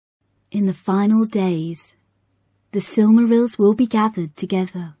In the final days, the Silmarils will be gathered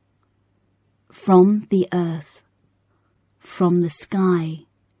together from the earth, from the sky,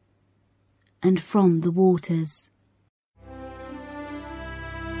 and from the waters.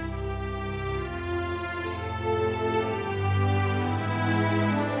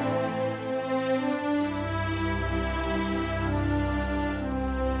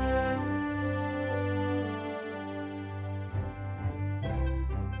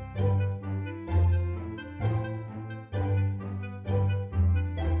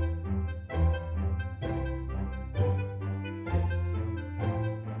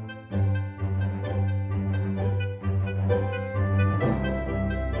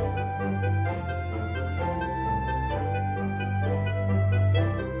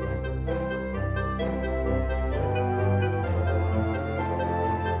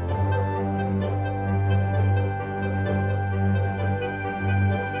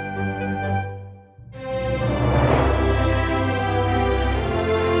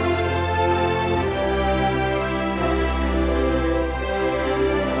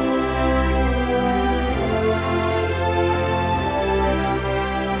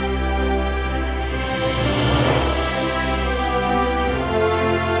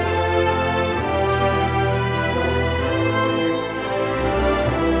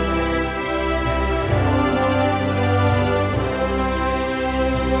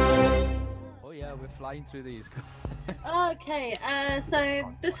 Through these. Okay,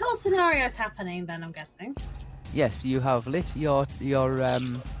 so this whole scenario is happening then, I'm guessing. Yes, you have lit your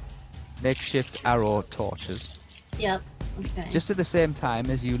makeshift arrow torches. Yep. Okay. Just at the same time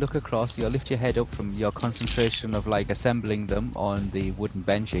as you look across, you'll lift your head up from your concentration of like assembling them on the wooden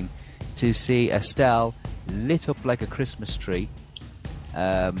benching to see Estelle lit up like a Christmas tree,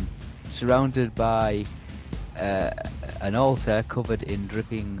 surrounded by an altar covered in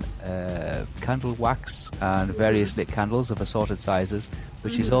dripping candle wax and various lit candles of assorted sizes,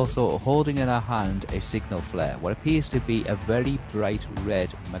 but she's also holding in her hand a signal flare, what appears to be a very bright red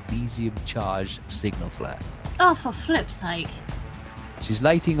magnesium-charged signal flare. Oh, for flip's sake. She's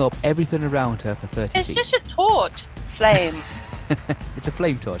lighting up everything around her for 30 feet. It's just a torch, flame. It's a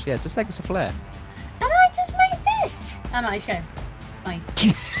flame torch, yes, it's like it's a flare. And I just made this! And I show my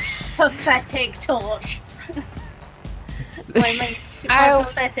pathetic torch. my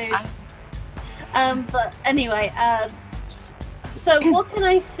pathetic. But anyway, so what can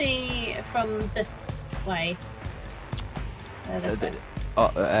I see from this way?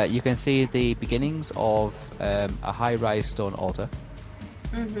 You can see the beginnings of a high-rise stone altar.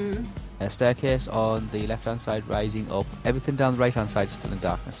 Mm-hmm. A staircase on the left-hand side rising up. Everything down the right-hand side still in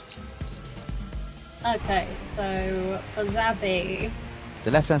darkness. Okay, so for Zabby...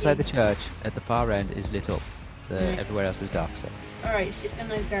 The left-hand side of the church at the far end is lit up. Everywhere else is dark. So. Alright, she's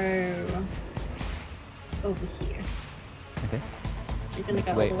gonna go over here. Okay. She's gonna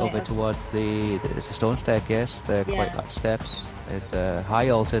go way over towards it's a stone staircase. They're quite large steps. It's a high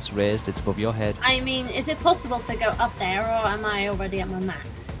altar. It's raised. It's above your head. I mean, is it possible to go up there, or am I already at my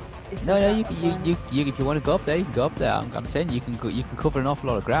max? No. You if you want to go up there, you can go up there. I'm saying you can cover an awful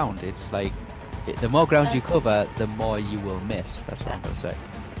lot of ground. It's like the more ground you cover, the more you will miss. That's what I'm gonna say.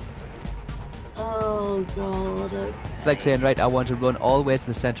 Oh god. Okay. It's like saying, right, I want to run all the way to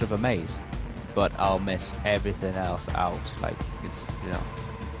the center of a maze, but I'll miss everything else out. Like it's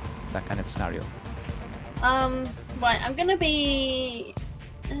that kind of scenario. Right, I'm gonna be.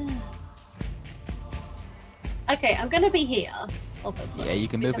 Okay, I'm gonna be here. Obviously. Yeah, you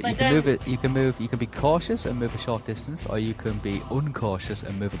can move it. You can move it. You can move. You can be cautious and move a short distance, or you can be uncautious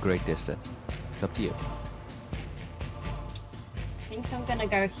and move a great distance. It's up to you. I think I'm gonna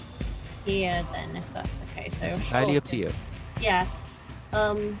go here then, if that's the case. So it's entirely up to you. Yeah.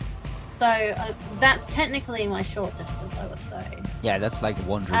 So that's technically my short distance, I would say. Yeah, that's like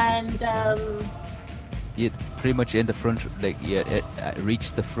wandering distance. And you're pretty much in the front, like you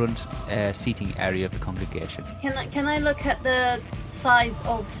reach the front seating area of the congregation. Can I look at the sides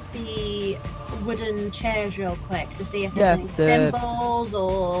of the wooden chairs real quick to see if there's any symbols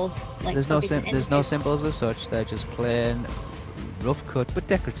or like? There's no symbols as such. They're just plain, rough cut but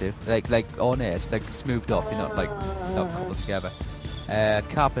decorative, like ornate, like smoothed off. Not coupled together.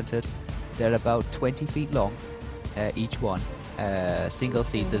 Carpentered. They're about 20 feet long, each one. Single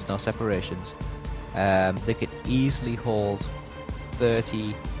seat. There's no separations. They could easily hold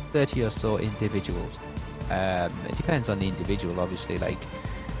 30 or so individuals. It depends on the individual, obviously, like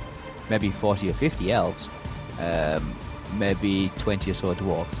maybe 40 or 50 elves, maybe 20 or so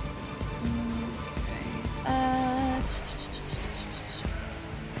dwarves.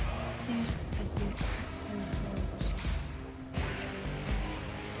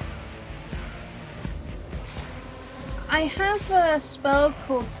 I have a spell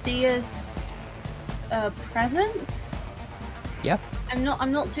called Seer's Presence. Yeah.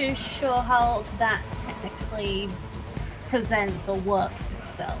 I'm not too sure how that technically presents or works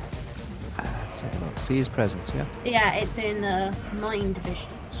itself. Let's have a look. See his presence, yeah? Yeah, it's in Mind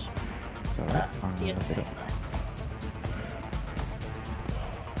Visions. It's alright. I'll The look it other up. list.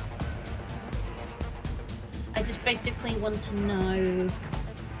 I just basically want to know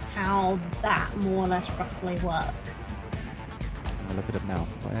how that more or less roughly works. I'll look it up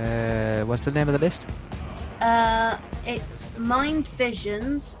now. What's the name of the list? It's Mind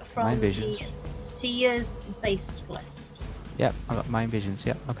Visions from Mind Visions. the Seer's based list. Yeah, I've got Mind Visions,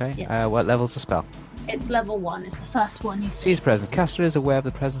 yeah, okay. Yeah. What level's the spell? It's level 1. It's the first one you See see. his presence. Caster is aware of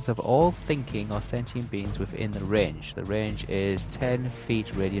the presence of all thinking or sentient beings within the range. The range is 10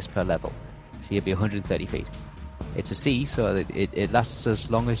 feet radius per level. So you'll be 130 feet. It's a C, so that it lasts as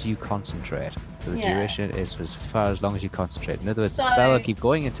long as you concentrate. So the Yeah. duration is as far as long as you concentrate. In other words, the So- spell will keep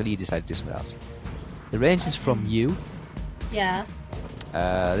going until you decide to do something else. The range is from you. Yeah.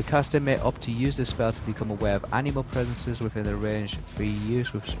 The caster may opt to use this spell to become aware of animal presences within the range for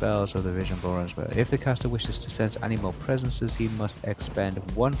use with spells of the vision bonus. But if the caster wishes to sense animal presences, he must expend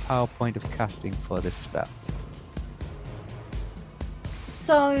 1 power point of casting for this spell.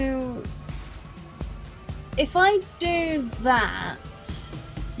 So, if I do that,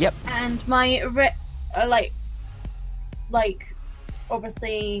 Yep. and my like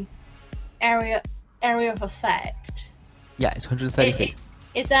obviously area of effect. Yeah, it's 130 It- feet.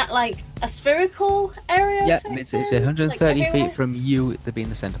 Is that like a spherical area? Yeah, effect it's then? 130 Like everywhere? feet from you to being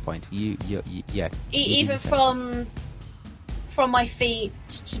the center point. You yeah. you being Even the center. from my feet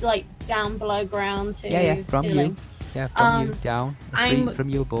to like down below ground to Yeah, from ceiling. you. Yeah, from you down. I'm- From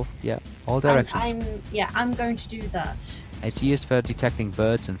you above. Yeah, all directions. I'm going to do that. It's used for detecting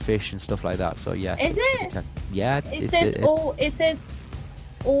birds and fish and stuff like that. So yeah. Is to it? detect- yeah. It says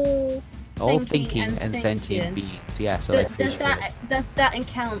all all thinking thinking and and sentient sentient. beings. Yeah. So Th- like does fish, birds. does that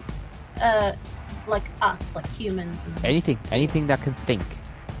count like us, like humans? And... Anything that can think.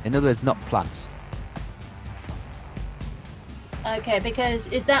 In other words, not plants. Okay, because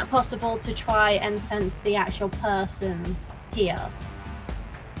is that possible to try and sense the actual person here?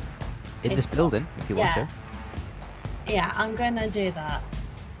 In If- this building, if you want yeah. to. Yeah, I'm gonna do that.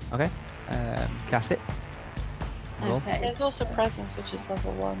 Okay. Cast it. Roll. Okay. There's also presence, which is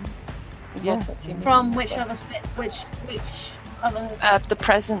level 1. Yeah. From which other which other? The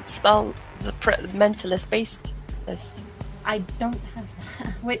present spell, the mentalist based list. I don't have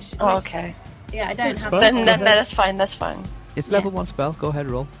that. Which? Oh, which- okay. Yeah, I don't have. Then that. that's fine. That's fine. It's level Yes. 1 spell. Go ahead,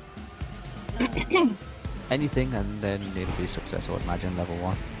 roll. Anything, and then it'll be success. I would imagine level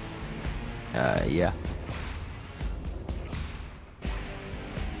 1. Yeah.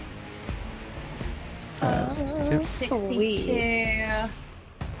 Oh, 62. 62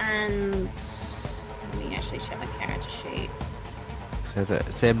 and let me actually check my character sheet. There's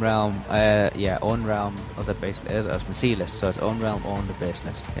a same realm, yeah, own realm, other base C list, so it's own realm, own the base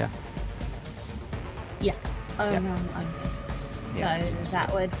list, yeah. Yeah. Oh Yeah. no, I'm business. So Yeah.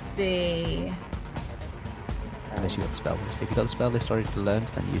 that would be. Unless you got the spell list. If you got the spell list already learned,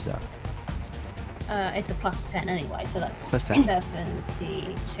 then use that. It's a plus 10 anyway, so that's Plus 10.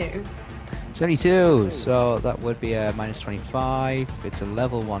 72. 72, so that would be a minus 25. It's a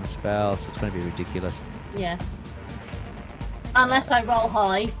level 1 spell, so it's going to be ridiculous. Yeah. Unless I roll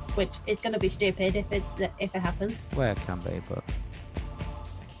high, which is going to be stupid if it happens. Well, it can be, but.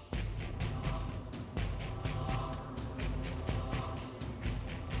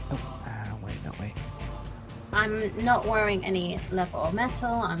 Oh, wait, no, wait. I'm not wearing any level of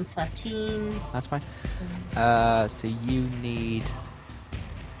metal. I'm 13. That's fine. So you need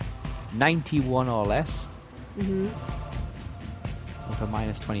 91 or less Mm-hmm. with a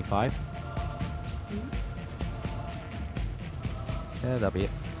minus 25. Yeah, that'll be it.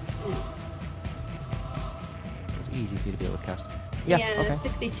 It's easy for you to be able to cast. Yeah, okay.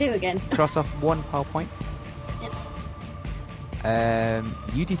 62 again. Cross off 1 power point. Yep.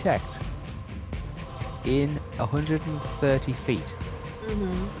 You detect in 130 feet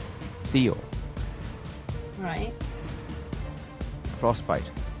Mm-hmm. Theo, Right. Frostbite,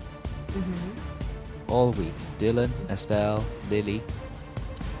 Mm-hmm. Alwyn, Dylan, Estelle, Lily.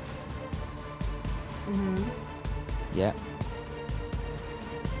 Mm-hmm. Yeah,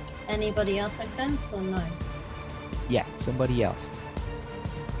 Anybody else I sense or no? yeah, somebody else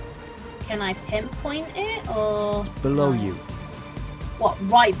Can I pinpoint it or below no? you. What?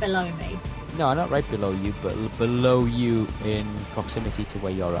 Right below me? No, not right below you, but below you in proximity to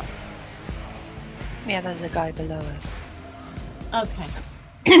where you're at. Yeah, there's a guy below us.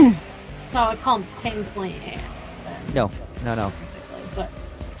 Okay. So I can't pinpoint it. Then. No. specifically, but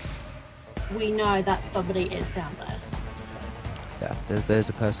we know that somebody is down there. Yeah, there's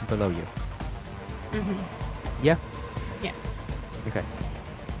a person below you. Mm-hmm. Yeah? Yeah. Okay.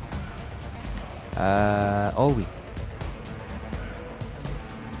 Olwe.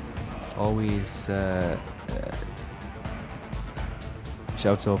 Always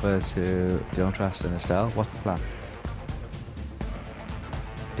shouts over to Don't Trust and Estelle. What's the plan?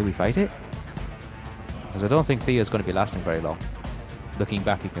 Do we fight it? Because I don't think Thea's going to be lasting very long. Looking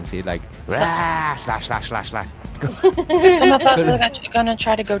back, you can see like slash. Some of us are actually gonna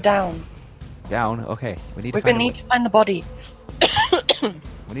try to go down. Down. Okay, we need. We need to find the body.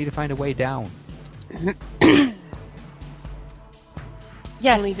 We need to find a way down.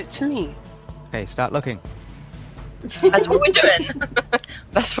 Yes. Leave it to me. Okay, start looking. That's what we're doing.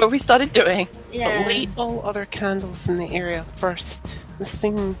 That's what we started doing. Yeah. But light all other candles in the area first. This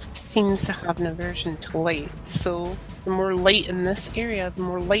thing seems to have an aversion to light, so the more light in this area, the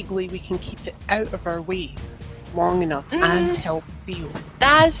more likely we can keep it out of our way long enough and help Theo.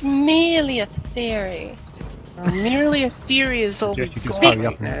 That's merely a theory. Merely a theory is all You we've just got hurry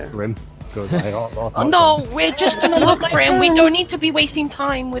right up and now. look for him. Because I Oh no, we're just gonna look for him. We don't need to be wasting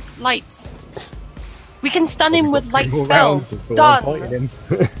time with lights. We can stun him with light spells. Done.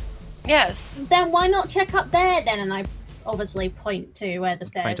 Yes. Then why not check up there then? And I obviously point to where the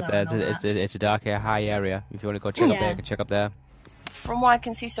stairs Point up are. there. and all that. It's a dark, high area. If you want to go check up there, Yeah. you can check up there. From what I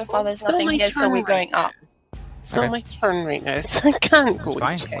can see so far, there's Still nothing my here, so turn we're right going now. up. It's not Okay. my turn right now, so I can't go It's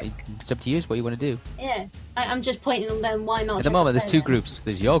fine. and check. It's up to you. It's what you want to do. Yeah. I'm just pointing them then why not? At the check moment, up there's there two then? groups.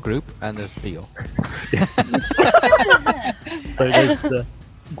 There's your group and there's Theo. So there's the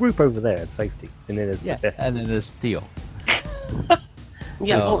group over there at safety, and then there's Yeah, the death. and then there's Theo.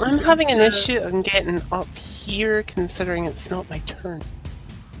 Yeah, So- well, I'm having an issue on getting up here, considering it's not my turn.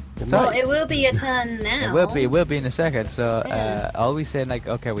 It's Well, alright. it will be your turn now. It will be in a second. So, Yeah. always saying like,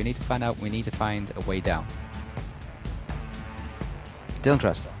 okay, we need to find a way down. Don't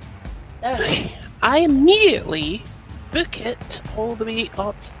trust. Oh, I immediately book it all the way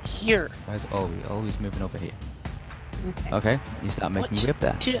up here. Where's Olwe? Always moving over here. okay. Okay, you start making your way up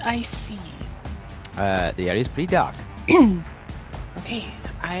there. Do I see? The area's pretty dark. Okay,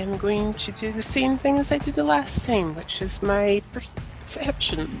 I am going to do the same thing as I did the last time, which is my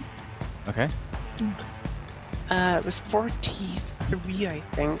perception. Okay. It was 43, I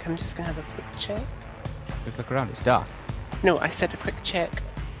think. I'm just gonna have a quick check. Quick look around. It's dark. No, I said a quick check.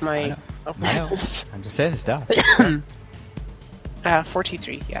 I My know. I know. I'm just saying it's dark.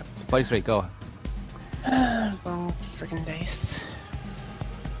 43. Yeah. 43. Go. Wrong friggin' dice.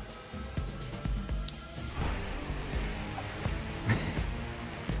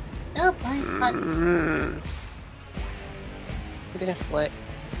 Oh, fine. I'm gonna flip.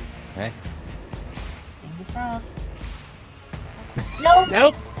 Okay. Fingers crossed. No,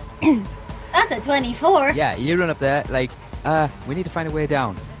 Nope. that's a 24. Yeah, you run up there like, we need to find a way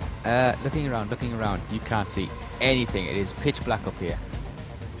down. Looking around. You can't see anything. It is pitch black up here.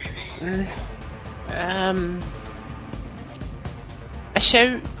 I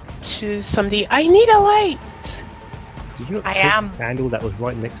shout to somebody, I need a light! Did you not I click am. the candle that was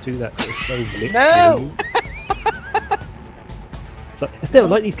right next to that stove lit? No! It's like, Estelle,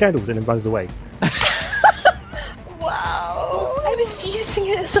 light these candles, and then runs away. Wow. I was using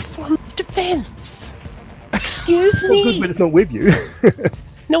it as a form of defense. Excuse It's not good me. when it's not with you.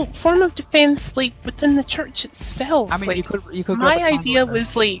 No, form of defense, like, within the church itself. I mean, like, you could. my grab a candle idea and-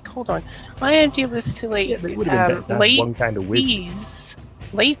 was, like, hold on. My idea was to, like, Yeah, but it would have been better to have light one candle with you.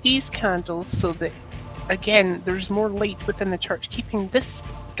 light these candles so that, again, there's more light within the church, keeping this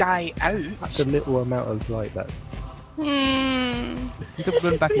guy out. Such a little amount of light that. You could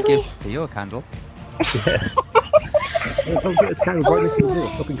run back and give Theo a candle. Yeah. Don't get a candle right next to the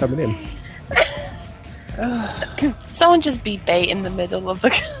door. Stop him coming in. Someone just be bait in the middle of the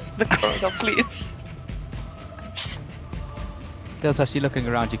corridor, please. Deltas, you're looking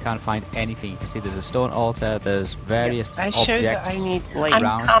around, you can't find anything. You can see there's a stone altar, there's various I objects. showed that I need light. I'm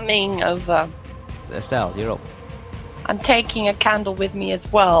Round. coming over. Estelle, you're up. I'm taking a candle with me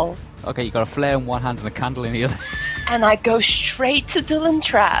as well. Okay, you got a flare in one hand and a candle in the other. And I go straight to Dylan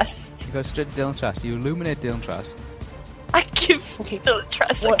Trask. You go straight to Dylan Trask. You illuminate Dylan Trask. I give Okay, Dylan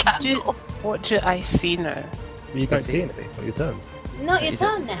Trask a what candle. What do I see now? You don't see. see anything. It's not your turn. Not your You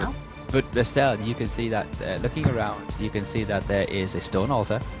turn now. But Estelle, you can see that, looking around, you can see that there is a stone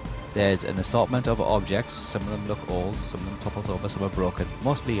altar. There's an assortment of objects. Some of them look old, some of them toppled over, some are broken.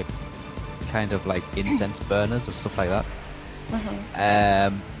 Mostly kind of like incense burners or stuff like that.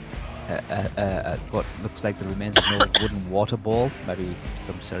 What looks like the remains of an old wooden water ball, maybe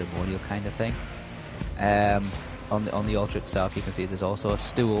some ceremonial kind of thing. on the altar itself, you can see there's also a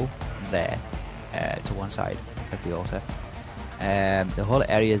stool there to one side of the altar. The whole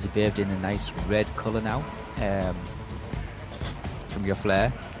area is bathed in a nice red colour now from your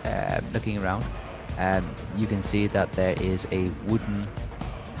flare. Looking around, you can see that there is a wooden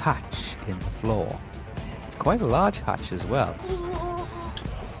hatch in the floor. It's quite a large hatch as well.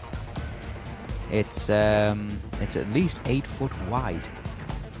 It's at least 8 foot wide.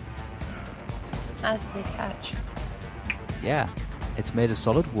 That's a big hatch. Yeah, it's made of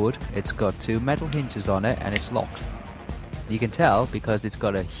solid wood. It's got 2 metal hinges on it, and it's locked. You can tell because it's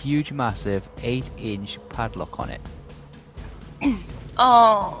got a huge, massive 8-inch padlock on it.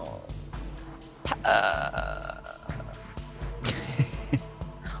 Oh.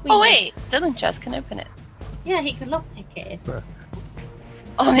 Oh wait, Dylan just can open it. Yeah, he could lockpick it.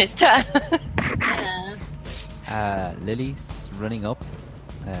 On his turn. Yeah. Lily's running up.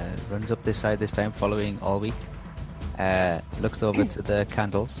 Runs up this side this time, following Alby. Looks over to the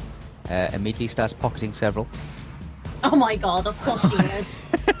candles. Immediately starts pocketing several. Oh my god, of course she would.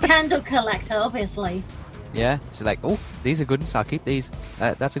 Candle collector, obviously. Yeah, she's like, oh, these are good ones, I'll keep these.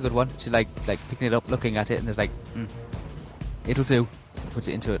 That's a good one. She's like picking it up, looking at it, and there's like, it'll do. Puts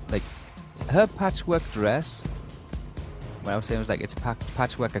it into it. Like, her patchwork dress, what I was saying was like, it's a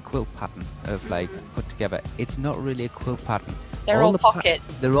patchwork, a quilt pattern of like, put together. It's not really a quilt pattern. They're all pockets.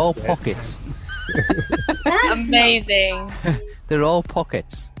 They're all pockets. Amazing. They're all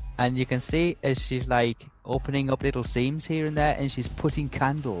pockets. And you can see as she's like opening up little seams here and there, and she's putting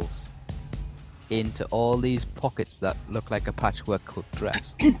candles into all these pockets that look like a patchwork quilt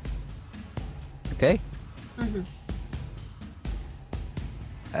dress. Okay? Mm-hmm.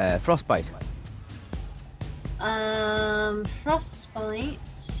 Frostbite. Frostbite.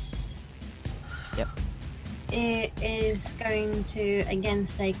 Yep. It is going to again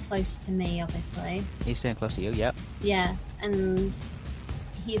stay close to me, obviously. He's staying close to you, yep. Yeah, and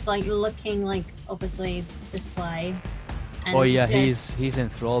he's like looking like obviously this way. And Oh yeah, just- he's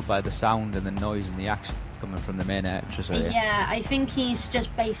enthralled by the sound and the noise and the action coming from the main entrance area. Yeah, I think he's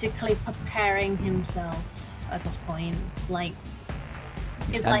just basically preparing himself at this point. Like,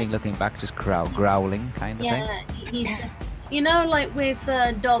 He's it's standing like- looking back, just growling kind of thing. yeah, he's just, you know, like with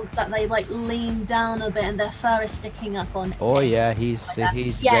dogs that they like lean down a bit and their fur is sticking up on. Oh end. yeah, he's that.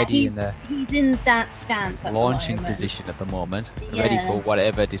 he's Yeah, ready in the He's in that stance at launching the moment. position at the moment, ready Yeah. for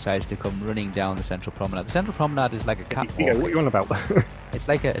whatever decides to come running down the central promenade. The central promenade is like a catwalk. Vigo, what are you on about? It's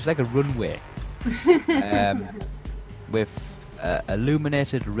like a runway, with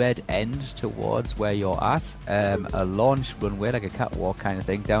illuminated red end towards where you're at, a launch runway like a catwalk kind of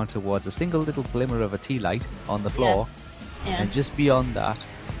thing down towards a single little glimmer of a tea light on the floor, Yeah. and just beyond that,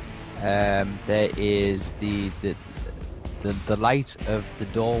 there is the light of the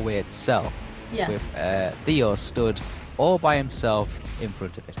doorway itself, Yeah. with Theo stood all by himself in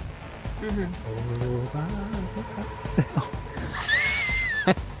front of it.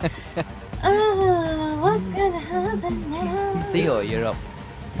 What's gonna happen now? Theo, you're up.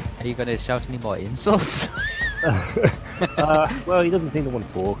 Are you going to shout any more insults? Well, he doesn't seem to want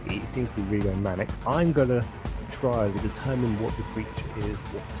to talk. He seems to be really going manic. I'm gonna try to determine what the creature is,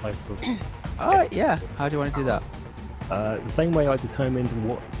 what type of. Oh yeah. How do you want to do that? The same way I determined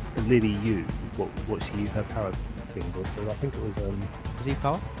what Lily used, what she used her power thing was. So I think it was Perceive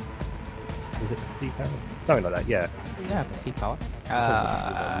power? was it perceive power? Something like that. Yeah. Yeah, perceive power.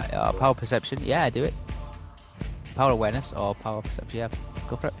 Power perception. Yeah, do it. Power awareness or power perception. Yeah,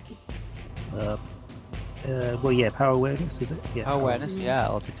 go for it. Well, yeah, power awareness is it? Yeah. Power awareness. Yeah,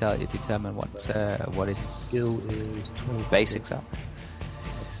 I'll determine what its Skill is 26. basics are.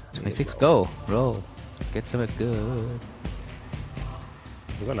 26. Go. Roll. Get something good.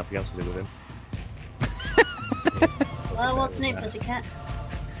 We've got nothing else to do with him. Well, what's new, pussycat?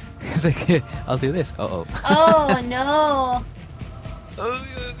 It's like, I'll do this. Oh. Oh no!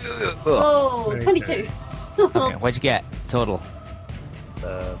 Oh, Okay. 22. Okay, what'd you get total?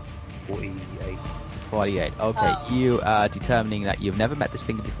 48. 48. Okay, Oh. you are determining that you've never met this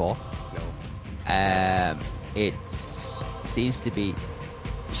thing before. No. It seems to be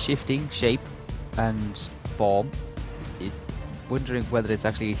shifting shape and form. Wondering whether it's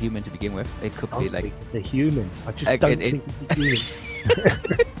actually a human to begin with. It could be like It's a human. I just Like, don't it- think it's a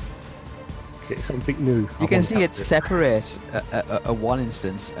human. It's something new. you can see it separate at one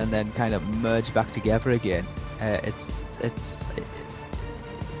instance and then kind of merge back together again.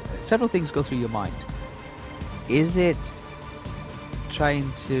 Several things go through your mind. Is it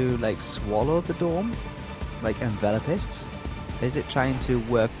trying to like swallow the dome, like envelop it? Is it trying to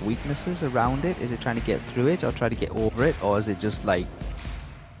work weaknesses around it? Is it trying to get through it or try to get over it, or is it just like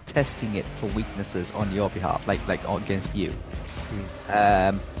testing it for weaknesses on your behalf, like against you.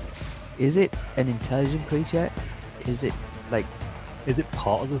 Is it an intelligent creature? Is it like? Is it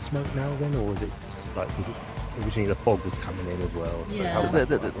part of the smoke now then, or is it just like was it originally the fog was coming in as well? So Yeah. how was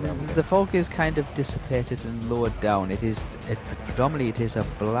The fog is kind of dissipated and lowered down. Predominantly it is a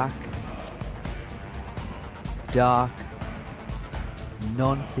black, dark,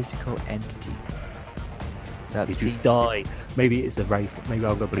 non-physical entity. Did you die? Maybe it's a wraith. Maybe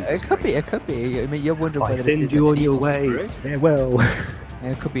I'll go believe It could be. It could be. I mean, you're wondering I whether send it is you an on your evil way. spirit. Farewell.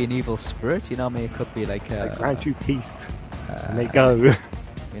 It could be an evil spirit. You know, I mean, it could be like I grant you peace. And they uh, go.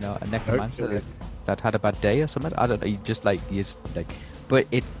 you know, a necromancer sorry. that had a bad day or something. I don't know. You just like. But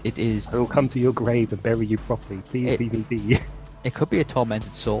it is. I will come to your grave and bury you properly. Please leave me be. It could be a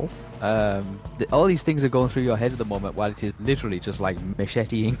tormented soul. All these things are going through your head at the moment, while it is literally just like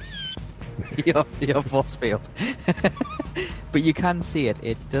macheteing your force field. But you can see it.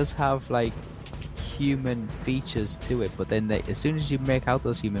 It does have like human features to it, but then as soon as you make out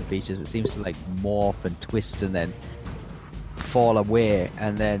those human features, it seems to like morph and twist and then fall away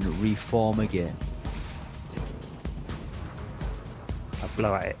and then reform again. I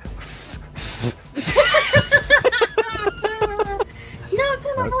blow at it. No,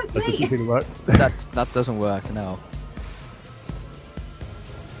 come on, That doesn't wait. seem to work. That doesn't work, no.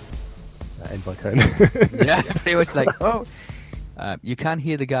 End my turn. Yeah, pretty much like, oh. You can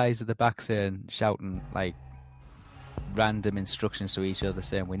hear the guys at the back shouting like random instructions to each other,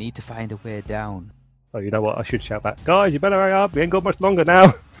 saying, "We need to find a way down." Oh, you know what? I should shout back. Guys, you better hurry up. We ain't got much longer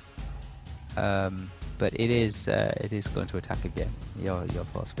now. But it is going to attack again. Your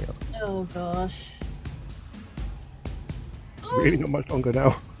force field. Oh gosh. Really not much longer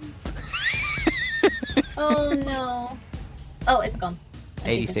now. Oh no. Oh, it's gone.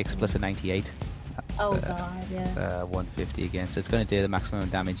 Okay, 86 plus a 98. That's, Oh god, yeah. It's 150 again. So it's going to do the maximum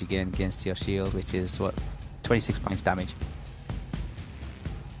damage again against your shield, which is what 26 points damage.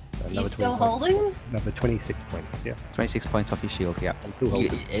 So You another still 20 points. holding? Another 26 points, yeah. 26 points off your shield. Yeah. I'm still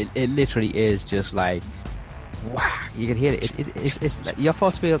holding. It literally is just like, wow! You can hear it. It's your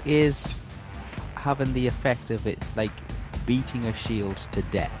force field is having the effect of it's like beating a shield to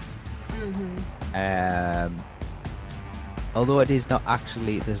death. Mm-hmm. Although it is not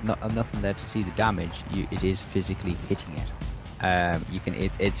actually, there's nothing there to see the damage. It is physically hitting it. You can.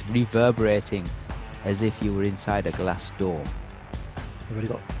 It's reverberating as if you were inside a glass door. I've already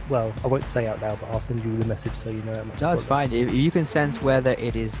got. Well, I won't say out now, but I'll send you the message so you know how much. No, I've it's got fine. If you can sense whether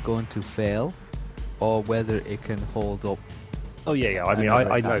it is going to fail, or whether it can hold up. left. Oh yeah. I mean,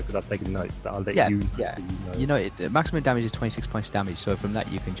 Another I know attack. because I've taken notes, but I'll let Yeah, you. yeah. So you know. You know, the maximum damage is 26 points damage. So from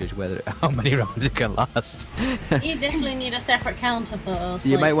that, you can judge whether how many rounds it can last. You definitely need a separate counter for us. So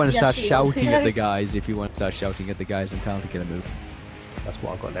you might want to start shield. shouting at the guys if you want to start shouting at the guys and tell them to get a move. That's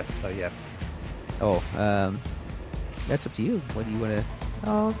what I've got left. So yeah. Oh, that's up to you. What do you want to?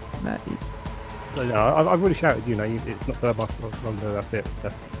 Oh, Matt. So no, I've already shouted. You know, it's not that much longer. That's it.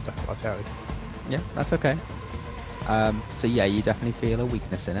 That's what I've shouted. Yeah, that's okay. So yeah, you definitely feel a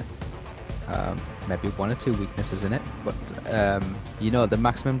weakness in it. Maybe one or two weaknesses in it, but you know the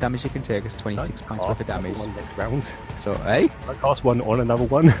maximum damage you can take is 26 points worth of damage. One next round. So, hey, I cast one on another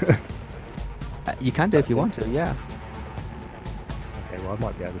one. you can do if you want to. Yeah, Okay, well I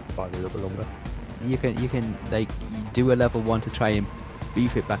might be able to survive a little bit longer. you can like do a level 1 to try and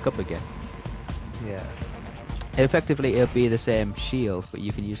beef it back up again. Yeah. Effectively, it'll be the same shield, but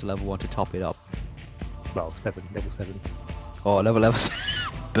you can use a level 1 to top it up. Well, level 7. Or levels.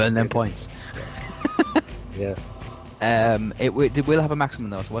 Burn them points. Yeah. It will have a maximum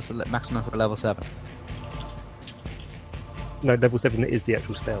though. So what's the maximum for level 7? No, level 7 is the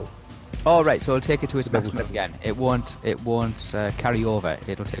actual spell. Oh right, so it'll take it to its Level maximum 7. again. It won't carry over.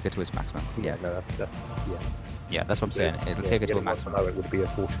 It'll take it to its maximum. Yeah, No, that's yeah. yeah, that's what I'm saying. It'll take it to a maximum. Below it would be a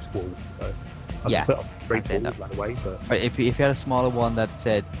fortress wall. So I Yeah, could put up three I'd say walls that. right away, but But if you had a smaller one that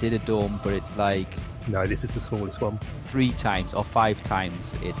did a dome, but it's like no, this is the smallest one. 3 times or 5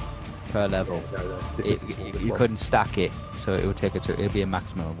 times it's per level. No, this is the smallest You one. couldn't stack it, so it would take it to. It'll be a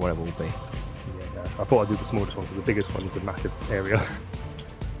maximum of whatever it will be. Yeah, no. I thought I'd do the smallest one because the biggest one is a massive area.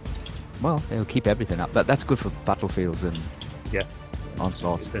 Well, it'll keep everything up. That's good for battlefields and Yes.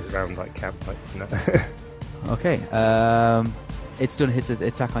 onslaughts. There's around like campsites and that. Okay, it's done its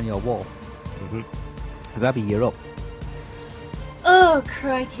attack on your wall. Mhm. Zabi, you're up. Oh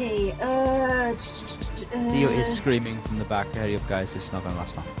crikey! Theo is screaming from the back. Hurry up, guys! It's not gonna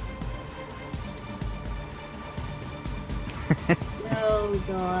last long. Oh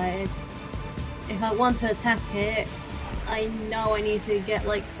god! If I want to attack it, I know I need to get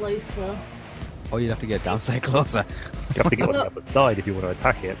like closer. Or you'd have to get downside closer. You have to get on the other side if you want to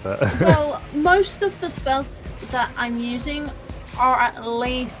attack it, but... Well, most of the spells that I'm using are at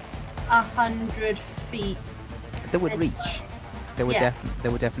least 100 feet. They would reach. They would, they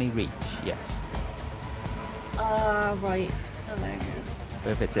would definitely reach, yes. Right, so...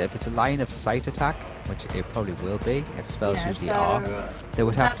 But if it's a line of sight attack, which it probably will be, if spells usually are, they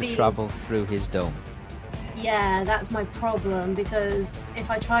would have to travel through his dome. Yeah, that's my problem, because if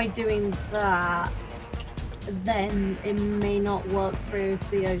I try doing that, then it may not work through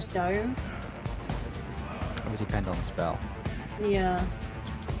Theo's dome. It would depend on the spell. Yeah.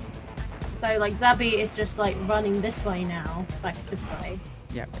 So like Zabi is just like running this way now, back this way.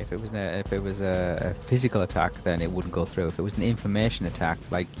 Yeah, if it was a physical attack, then it wouldn't go through. If it was an information attack,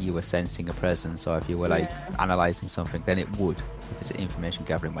 like you were sensing a presence, or if you were like analyzing something, then it would. If it's an information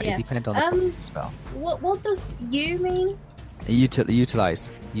gathering, it depends on the properties of the spell. What does you mean? Utilized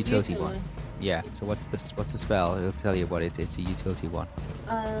utility one. Yeah. So what's the spell? It'll tell you what it is. It's a utility one.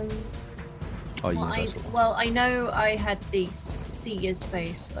 Or universal one. Well, I know I had the Seer's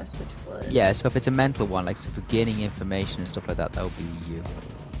Base, which was... Yeah, so if it's a mental one, like so for gaining information and stuff like that, that would be you.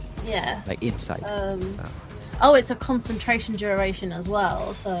 Yeah. Like insight. Oh, it's a concentration duration as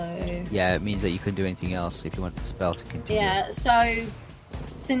well, so... Yeah, it means that you couldn't do anything else if you want the spell to continue. Yeah, so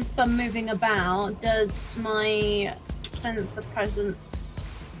since I'm moving about, does my sense of presence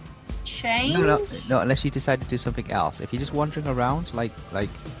change? No, unless you decide to do something else. If you're just wandering around, like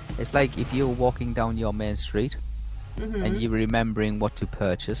it's like if you're walking down your main street and you're remembering what to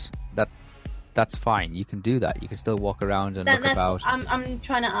purchase, that's fine. You can do that. You can still walk around and look about. I'm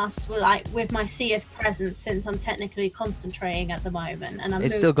trying to ask, like, with my seer's presence, since I'm technically concentrating at the moment, and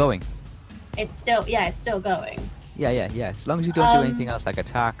it's still going. It's still going. Yeah. As long as you don't do anything else, like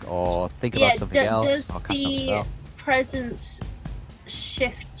attack or think about something else. Does the presence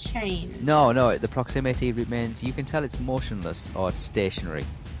shift change? No. The proximity remains. You can tell it's motionless or it's stationary.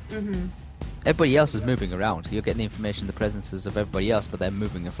 Everybody else is moving around. You're getting the information, the presences of everybody else, but they're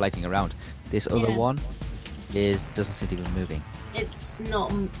moving and flighting around. This other one doesn't seem to be moving. It's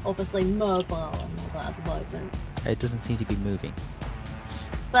not obviously mobile and all that at the moment. It doesn't seem to be moving.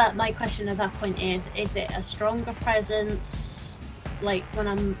 But my question at that point is it a stronger presence, like when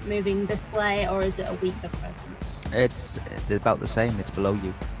I'm moving this way, or is it a weaker presence? It's about the same. It's below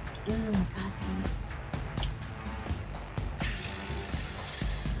you.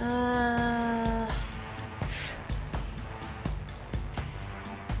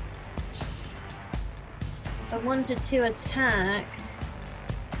 If I wanted to attack,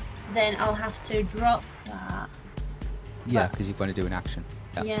 then I'll have to drop that. Yeah, because you're going to do an action.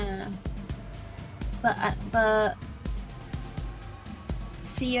 Yeah. But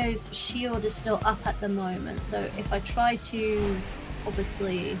Theo's shield is still up at the moment, so if I try to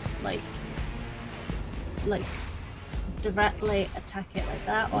obviously like directly attack it like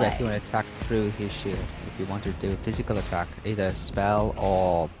that way. Yeah, if you want to attack through his shield. If you want to do a physical attack, either a spell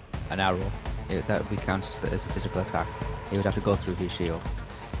or an arrow, that would be counted as a physical attack. He would have to go through his shield.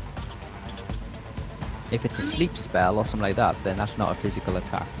 If it's a sleep spell or something like that, then that's not a physical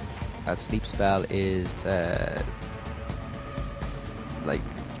attack. A sleep spell is if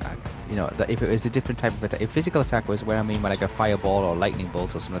it was a different type of attack. If physical attack was where I mean like a fireball or lightning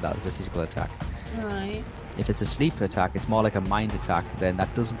bolt or something like that, it's a physical attack. Right. If it's a sleep attack, it's more like a mind attack. Then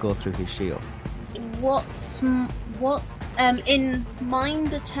that doesn't go through his shield. In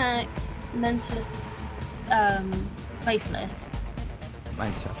mind attack, mentalist, baseless.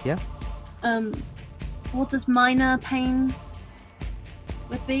 Mind attack, yeah. What does minor pain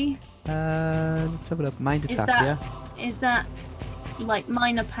would be? Let's have a look. Mind attack, Is that like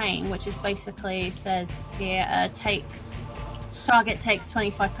minor pain, which is basically says here target takes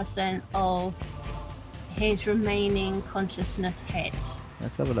 25% of his remaining consciousness hit.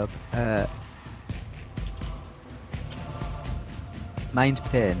 Let's have a look. Mind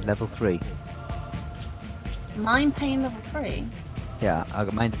pain, level 3. Mind pain, level 3? Yeah, I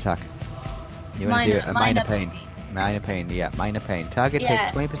got mind attack. You want to do a minor pain. Minor pain, yeah, minor pain. Target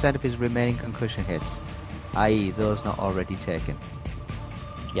takes 20% of his remaining concussion hits, i.e. those not already taken.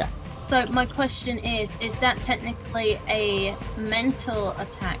 Yeah. So my question is that technically a mental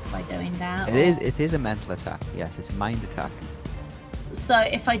attack by doing that? It is a mental attack, yes, it's a mind attack. So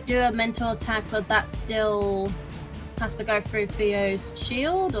if I do a mental attack, would that still have to go through Theo's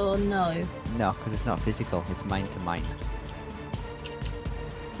shield, or no? No, because it's not physical, it's mind to mind.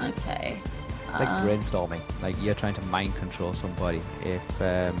 Okay. It's like brainstorming, like you're trying to mind control somebody. If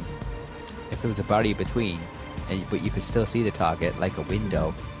there was a barrier between, but you could still see the target, like a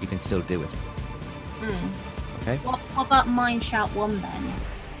window, you can still do it. Okay. What about Mind Shout 1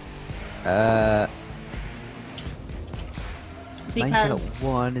 then? 9 out Because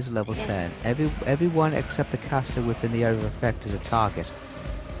 1 is level 10. Everyone except the caster within the area of effect is a target.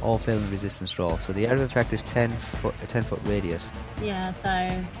 All fail in resistance roll. So the area of effect is 10 foot radius. yeah, so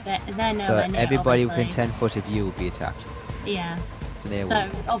they're nowhere So near. everybody within obviously. 10 foot of you will be attacked. Yeah. So there So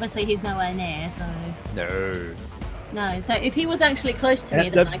obviously he's nowhere near. So No. no. So if he was actually close to me,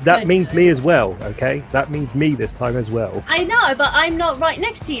 then I That could means do me it. as well, okay? That means me this time as well. I know, but I'm not right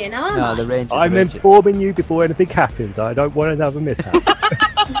next to you now, am No, I? the ranger. I'm informing you before anything happens. I don't want another mishap.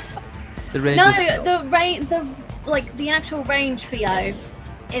 The No, range. the actual range for you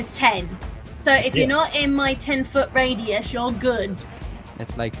is 10. So if Yeah. you're not in my 10-foot radius, you're good.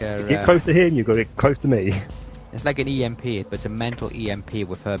 It's like a. Get close to him, you've got to get close to me. It's like an EMP, but it's a mental EMP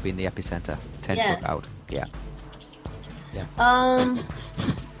with her being the epicenter, 10 Yeah. foot out. Yeah.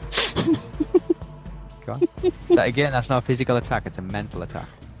 Go on. That's not a physical attack. It's a mental attack.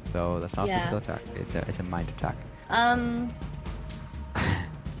 So that's not a Yeah. physical attack. It's a mind attack.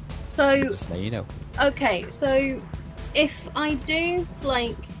 So Just so you know. okay, so if I do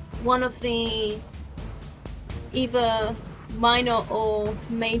like one of the either minor or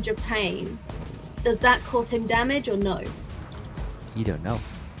major pain, does that cause him damage or no? You don't know.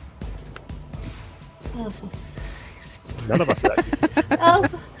 Oh, for None of us know. Um,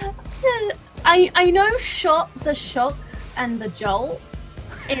 I know the shock and the jolt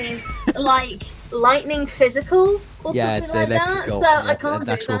is like lightning physical or Yeah, something it's like that. electrical. So I Yeah, it's can't an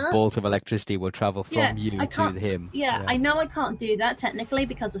do actual that. bolt of electricity will travel from Yeah, you I to can't- him. Yeah, I know I can't do that technically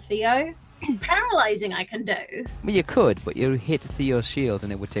because of Theo. Paralyzing I can do. Well, you could, but you hit Theo's shield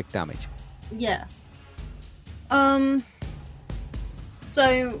and it would take damage. Yeah.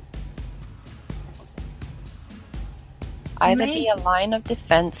 So Either Maybe. be a line of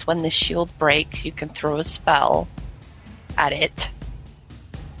defense when the shield breaks, you can throw a spell at it.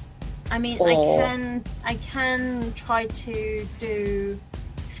 I mean, Or- I can try to do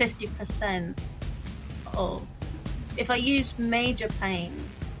 50% of if I use major pain,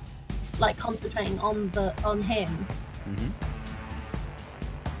 like concentrating on him, Mm-hmm.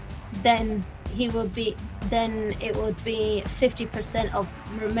 then it would be 50% of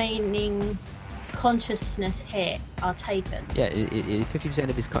remaining consciousness hit are taken. Yeah, 50%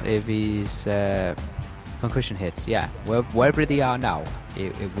 of his concussion hits. Yeah, wherever they are now,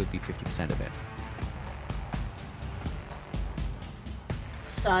 it would be 50% of it.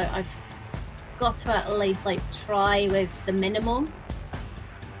 So I've got to at least like try with the minimum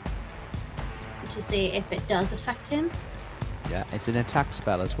to see if it does affect him. Yeah, it's an attack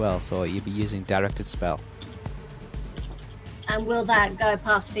spell as well, so you'd be using directed spell. And will that go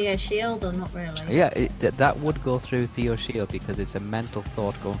past Theo's shield or not really? Yeah, that would go through Theo's shield because it's a mental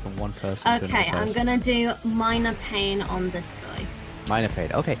thought going from one person to Okay, another I'm person. gonna do minor pain on this guy. Minor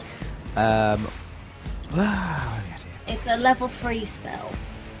pain. Okay. It's a level 3 spell.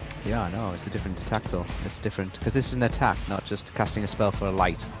 Yeah, no, it's a different attack though. It's different because this is an attack, not just casting a spell for a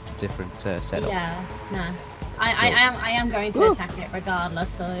light. Different setup. Yeah, no. I am going to Woo. attack it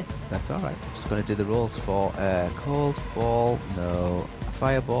regardless, so That's alright. Just going to do the rolls for cold ball, no.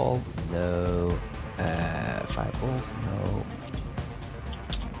 Fireball, no. Fireball, no.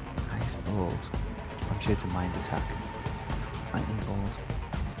 Ice balls. I'm sure it's a mind attack. Lightning balls.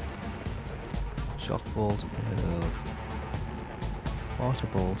 Shock balls, no. Water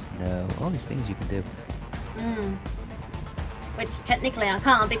balls, no. All these things you can do. which technically I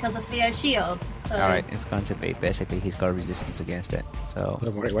can't because of Theo's shield. So Alright, it's going to be basically he's got a resistance against it. So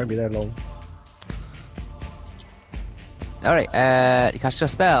Don't worry, it won't be that long. alright, you cast your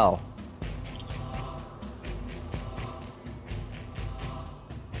spell.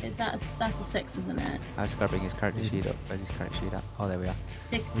 that's a 6, isn't it? I just gotta bring his character sheet up. Where's his character sheet at? Oh, there we are.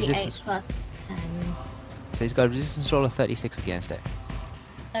 68 Resistance. plus 10. So he's got a resistance roll of 36 against it.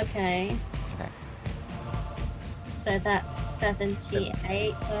 Okay, Okay. so that's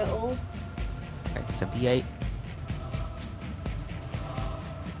 78 total. Okay, 78.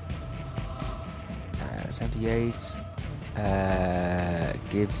 78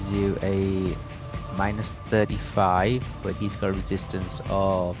 gives you a minus 35, but he's got a resistance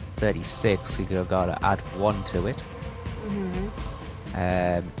of 36, so you've got to add 1 to it.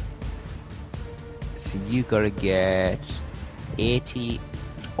 So you got to get 80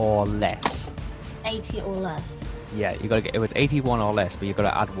 or less. 80 or less. Yeah, you got to get. It was 81 or less, but you got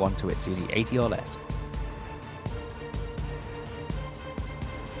to add 1 to it, so you need 80 or less.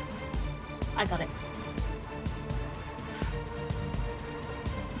 I got it.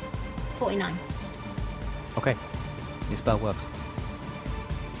 49. Okay, your spell works.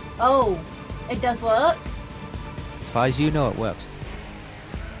 Oh, it does work. As far as you know, it works.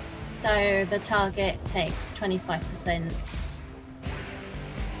 So the target takes 25%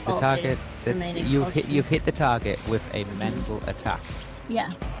 The of target. his remaining You've consciousness. hit the target with a mental attack. Yeah.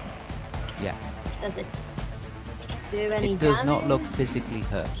 Yeah. Does it do any It does not look damage? physically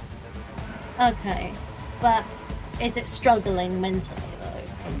hurt. Okay, but is it struggling mentally though?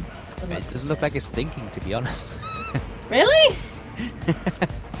 from the It looks doesn't of look it? like it's thinking, to be honest. Really?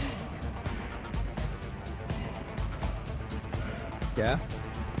 Yeah.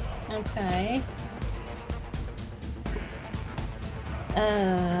 Okay.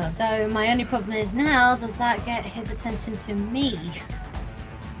 Though my only problem is now, does that get his attention to me?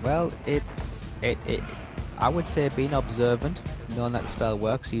 Well, it's it. I would say being observant, knowing that the spell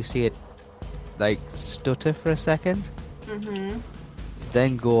works. You see it like stutter for a second, Mm-hmm.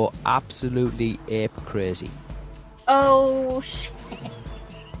 then go absolutely ape crazy. Oh shit.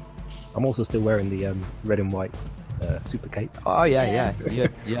 I'm also still wearing the red and white super cape. Oh yeah, Yeah.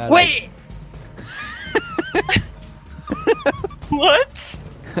 yeah. Wait! What?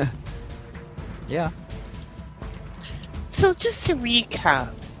 Yeah. So just to recap,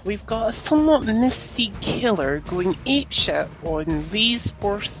 we've got a somewhat misty killer going apeshit on Lee's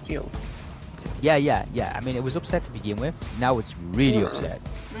force field. Yeah. I mean, it was upset to begin with. Now it's really upset.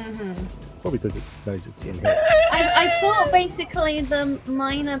 Mm-hmm. Probably because it knows it's in here. I thought basically the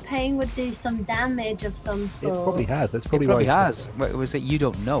minor pain would do some damage of some It sort. probably has. That's It probably probably why has. What was it? You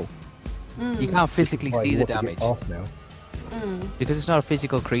don't know. Mm, You can't physically why see you the want to get damage past now. mm. because it's not a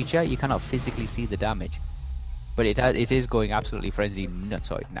physical creature. You cannot physically see the damage. But it is going absolutely frenzied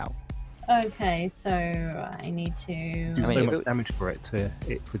nutsoid now. Okay, so I need to. Do I mean, so if much it- damage for it to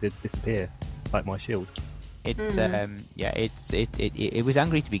disappear, like my shield. It's Mm. it was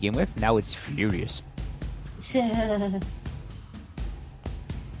angry to begin with. Now it's furious.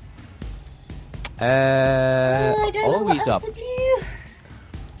 I don't know Always what up. else to do.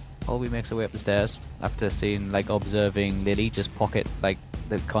 Ollie makes her way up the stairs after seeing, like, observing Lily just pocket, like,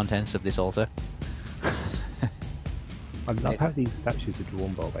 the contents of this altar. I love how these statues are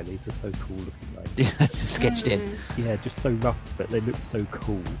drawn by. These are so cool looking. Like, Sketched in. yeah, just so rough, but they look so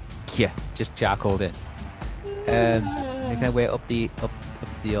cool. Yeah, just charcoaled in. Making her way up to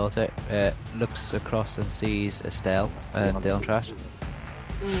the altar, looks across and sees Estelle and Dylan Trash.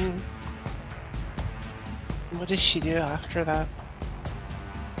 Mm. What does she do after that?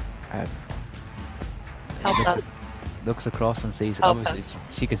 Help looks, us. looks across and sees. Help Obviously,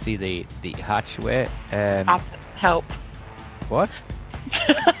 she can see the hatchway. Help. What?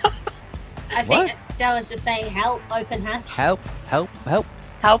 I think What? Estella's just saying help, open hatch. Help! Help! Help!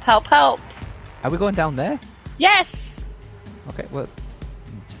 Help, help, help. Are we going down there? Yes! Okay. Well,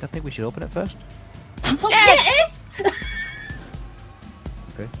 I think we should open it first. Yes!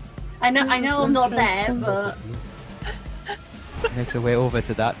 Okay. I know I'm not there, but Makes her way over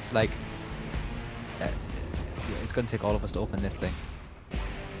to that. It's like yeah, it's going to take all of us to open this thing.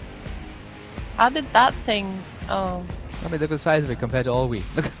 How did that thing... Oh. I mean, look at the size of it compared to all we.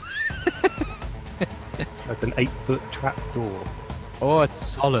 Look. That's an 8-foot trap door. Oh, it's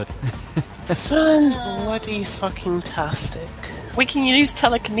solid. Fun bloody fucking tastic. We can use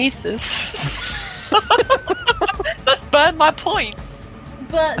telekinesis. Let's burn my points.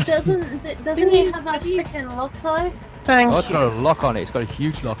 but doesn't it have a freaking lock though? Thank Oh, it's you. got a lock on it. It's got a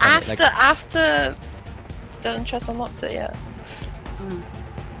huge lock on it. Like, After Dylan Tress unlocks it, yeah.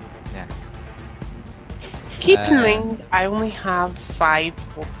 yeah. Keep in mind, I only have 5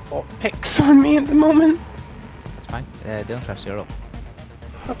 bot picks on me at the moment. It's fine. Dylan Trash, you're up.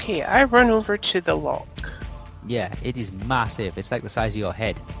 Okay, I run over to the lock. Yeah, it is massive. It's like the size of your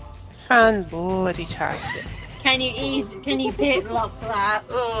head. Fan bloody tastic. Can you pick lock that?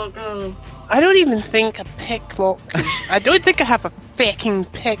 Oh god. I don't even think a pick lock. I don't think I have a fucking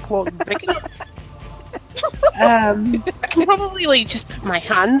pick lock big enough. I can probably like just put my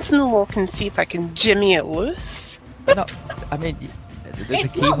hands in the lock and see if I can jimmy it loose. No, I mean, the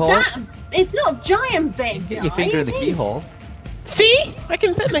It's keyhole. not that. It's not giant big. Get your finger in the guys. keyhole. See? I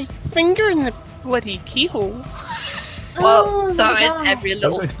can put my finger in the bloody keyhole. Well, Oh so my is God. every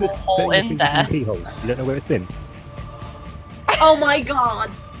little Don't small put hole your in fingers there. Keyholes. You don't know where it's been. Oh my god.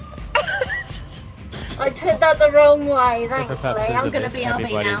 I took that the wrong way. For Thankfully, purposes I'm of gonna this, be Abby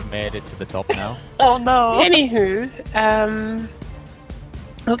everybody's now. made it to the top now. Oh no. Anywho,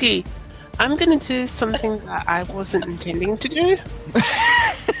 okay, I'm gonna do something that I wasn't intending to do,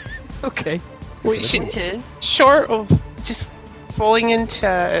 Okay. which Which is... short of just falling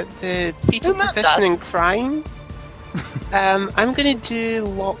into the fetal Who position does? and crying, I'm gonna do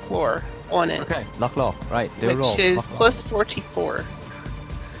lock lore on it, Okay. Lock law. Right. Do a roll. which is Lock law. plus 44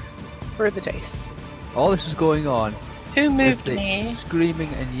 for the dice. All this was going on. Who With moved the me?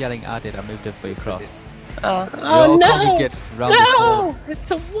 screaming and yelling I did. I moved everybody across. Oh all no! congregate round this corner. No!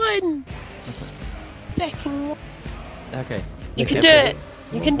 It's a 1! Fucking 1. Okay. You can do it.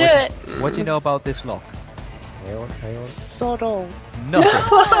 You can do it. What do you know about this lock? Hang on. Subtle. Nothing.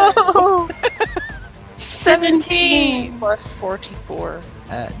 Oh! 17 plus 44.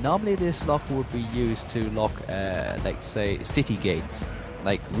 Normally this lock would be used to lock, like say, city gates.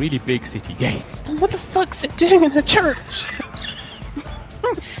 Like really big city gates. What the fuck's it doing in a church?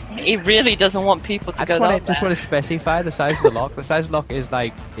 He really doesn't want people to I go just down want there. to specify the size of the lock. The size of the lock is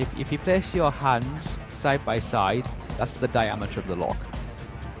like, if you place your hands side by side, that's the diameter of the lock.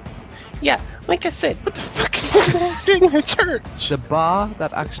 Yeah, like I said, what the fuck is this lock doing in a church? The bar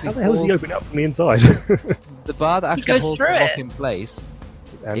that actually How the hell does he holds, open it up from the inside? the bar that actually goes holds the through lock it. in place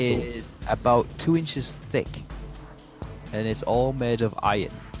And is about 2 inches thick, and it's all made of iron.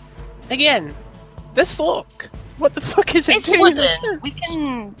 Again, this lock. What the fuck is it It's doing in a wooden. church? We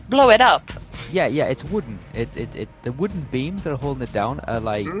can blow it up. Yeah, it's wooden. The wooden beams that are holding it down are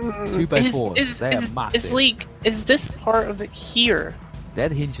like 2x4s. They are massive. Is this part of it here? They're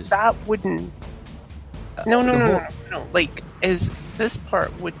the hinges. That wooden? No. the Like, is this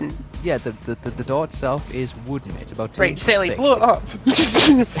part wooden? Yeah, the door itself is wooden. It's about 2 Right, inches Sally, thick. blow it up. Just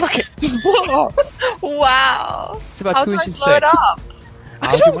fuck it. Just blow it up. Wow. It's about How 2 do I inches blow thick. it up?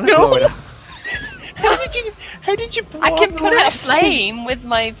 How do you want to know. blow it up? How did you blow I can up put the a rest? flame with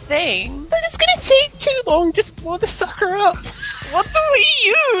my thing. But it's gonna take too long. Just blow the sucker up. What do we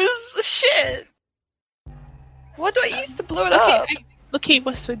use? Shit. What do I use to blow it up? Okay,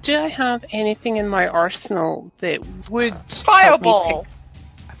 Westwood, do I have anything in my arsenal that would help me Fireball.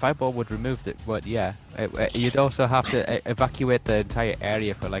 A fireball would remove it, but yeah. You'd also have to evacuate the entire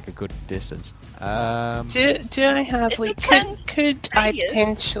area for like a good distance. Do I have It's like a 10 could I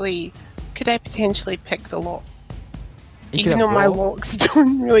radius. potentially pick the lock? You could Even have though my roll. locks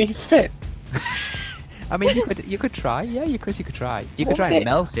don't really fit. I mean, you could try. Yeah, you could try. You could try Okay. and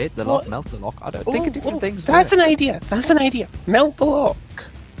melt it. What? Melt the lock. I don't think of different things. That's an idea. That's an idea. Melt the lock.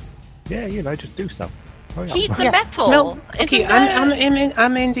 yeah, just do stuff. Hurry up. Heat the Yeah, metal. Melt. Okay, Isn't there...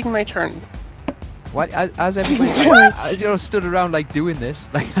 I'm ending my turn. What? As everybody as, stood around like doing this,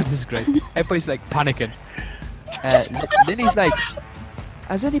 like this is great. Everybody's like panicking. Linny's like,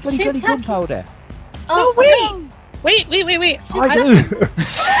 has anybody got any Shit, Taki. gunpowder? Oh, Wait. I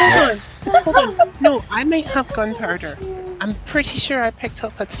do. Hold on. No, I might have gunpowder. I'm pretty sure I picked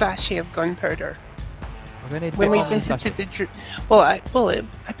up a sachet of gunpowder We're gonna need a when bit we more than visited that. the.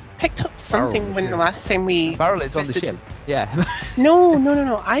 I picked up something Barrel, when yeah. the last time we. Barrel is on the visited- ship. Yeah.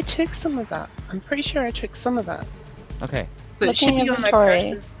 No. I took some of that. I'm pretty sure I took some of that. Okay. But it Look should in be on my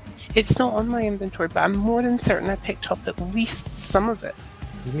inventory. person. It's not on my inventory, but I'm more than certain I picked up at least some of it.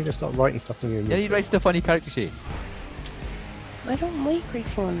 You need to start writing stuff in your Yeah, you write stuff on your character sheet. I don't like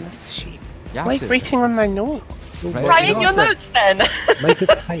writing on this sheet. You I have like to. writing on my notes. Right. Write You in know your what, notes then. Make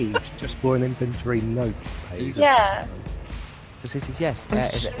a page just for an inventory note page. Yeah. So this is yes. I'm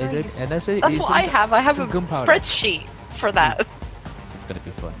Is sure it? it's- And that's That's what I have. I have a some gunpowder. spreadsheet for that. This is gonna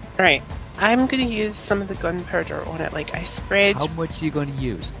be fun. Right. I'm gonna use some of the gunpowder on it. Like I spread How much are you going to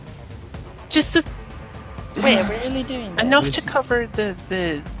use? just as Wait, are we really doing that? enough We'll to see. cover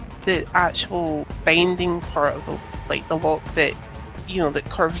the actual binding part of the lock that that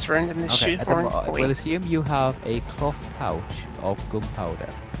curves around in the Okay. shoehorn. We'll point. assume you have a cloth pouch of gunpowder.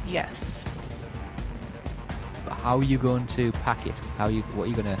 Yes. How are you going to pack it? What are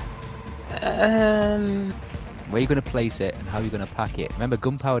you gonna? Um. Where are you going to place it, and how are you going to pack it? Remember,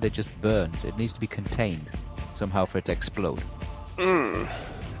 gunpowder just burns. It needs to be contained somehow for it to explode.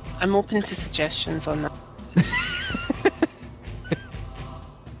 I'm open to suggestions on that.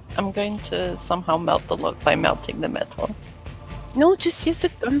 I'm going to somehow melt the lock by melting the metal. No, just use the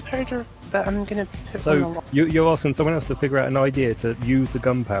gunpowder that I'm gonna put on the So lock. you're asking someone else to figure out an idea to use the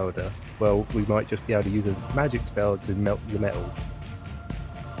gunpowder. Well, we might just be able to use a magic spell to melt the metal.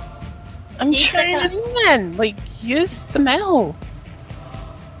 I'm You trying said to... Man, like use the metal.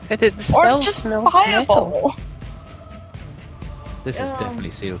 The Or spell just smell metal. fireball. This is Um.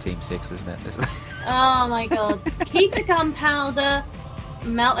 definitely SEAL Team 6, isn't it? This is- Oh my god. Keep the gunpowder,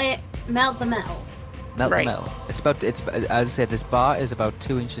 melt the metal. Melt Right. the metal. I would say this bar is about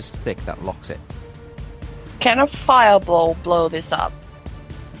 2 inches thick. That locks it. Can a fireball blow this up?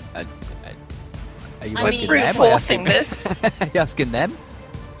 Are you I asking mean- them? or Reinforcing asking- this? Are you asking them?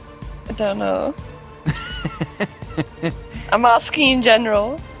 I don't know. I'm asking in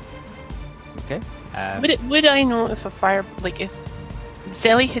general. Okay. Would I know if if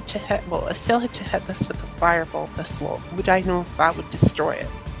Zelly had to hit if Cell had to hit this with a fireball this lock, would I know if that would destroy it?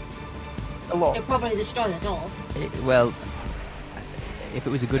 A lot. It'll probably destroy the door. Well, if it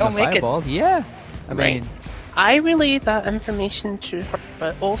was a good Don't enough make it- fireball, yeah. I Right. mean, I relay that information to her,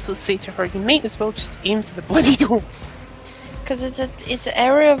 but also say to her, you might as well just aim for the bloody door. Because its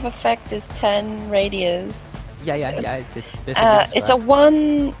area of effect is 10 radius. yeah. It's basically It's a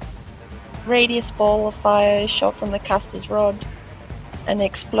 1 radius ball of fire shot from the caster's rod and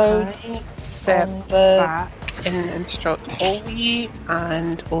explodes Step on the. back and instruct Ollie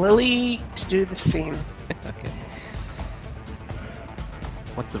and Lily to do the same. Okay.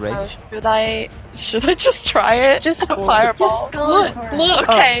 What's the So range? should I just try it? Just a go. fireball. Just go Look, for it. look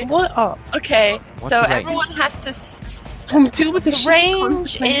Okay. up, look up. Okay, What's so the range? everyone has to. Deal with the The shit range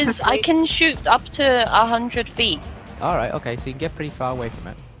consequences is I later. can shoot up to 100 feet. All right. Okay. So you can get pretty far away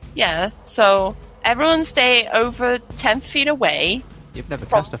from it. Yeah, so everyone stay over 10 feet away. You've never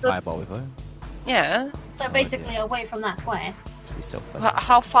From cast a the- fireball before. Yeah. So basically, away from that square. It'd be so fun.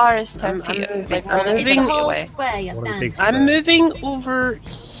 How far is 10 I'm feet? moving- Like, I'm more than It's 10 the moving feet whole away. square you're One of the standing. big- I'm moving over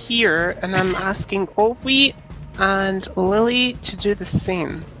here and I'm asking Ollie and Lily to do the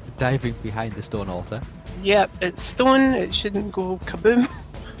same. Diving behind the stone altar. Yep, it's stone, it shouldn't go kaboom.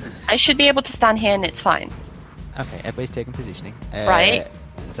 I should be able to stand here and it's fine. Okay. Everybody's taking positioning. Right.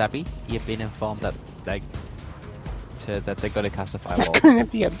 Zabby, you've been informed that that they're going to cast a It's fireball. going to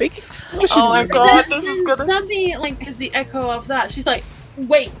be a big explosion. Oh my here. God, this is gonna- That'd be like is the echo of that. She's like,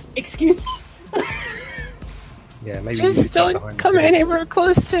 wait, excuse me. Yeah, maybe you Just should get don't behind come the thing. anywhere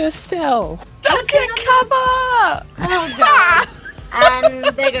close to Estelle. Don't get cover! Oh god. And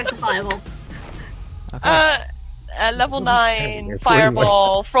there goes the fireball. Okay. Level It's 9 anyway.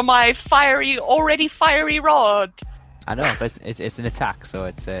 fireball from my already fiery rod I know, but it's an attack, so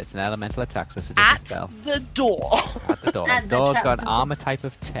it's an elemental attack, so it's a different at spell. the door. At the door. At The the door's trap got an door. armor type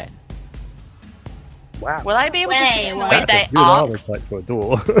of 10. Wow. Will I be able to Wait, shoot in the what? way That's they a good armor ask? type for a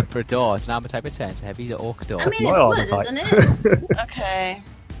door. For a door, it's an armor type of 10. It's a heavy oak door. I mean, my it's armor wood, type. isn't it? Okay.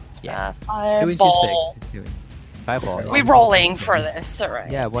 Yeah. 2 Fireball. inches thick. Fireball. We're rolling for this,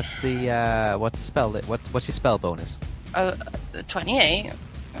 alright. Yeah, what's the spell? What's your spell bonus? 28.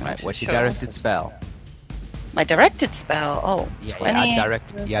 Right, what's your Sure. directed spell? My directed spell. Oh, Yeah, 20.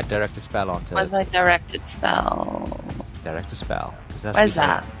 you add direct a spell onto Where's my directed spell? direct a spell. 'Cause that's Where's what you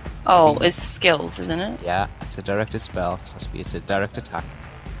that? Oh, it's skills, isn't it? do. Yeah, it's a directed spell. So it's a direct attack.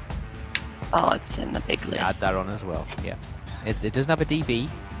 Oh, it's in the big You add list. that on as well. Yeah. It doesn't have a DB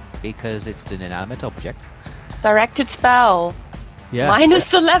because it's an inanimate object. Directed spell. Yeah.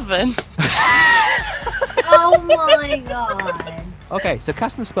 Minus 11. Oh my god. Okay, so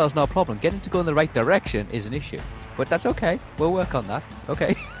casting the spell's no problem. Getting to go in the right direction is an issue. But that's okay. We'll work on that.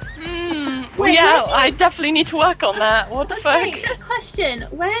 Okay. Wait, yeah, where do you- I definitely need to work on that. What the Okay, fuck? question.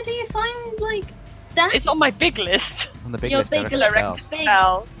 Where do you find, like, that It's on my big list. On the big Your list, big direct direct spells. big,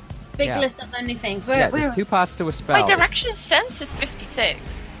 Spell. big Yeah. list of only things? Where, Yeah, where? there's 2 parts to a spell. My direction sense is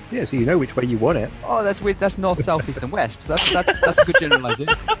 56. Yeah, so you know which way you want it. Oh, that's weird. That's north, south, east, and west. That's a good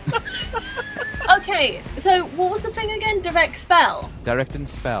generalization. Okay, so what was the thing again? Direct spell. Directing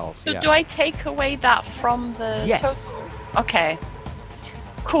spells. So Yeah. do I take away that from the Yes. total? Okay.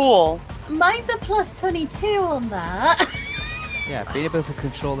 Cool. Mine's a plus 22 on that. Yeah, being able to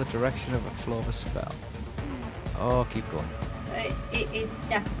control the direction of a flow of a spell. Oh, keep going. It is.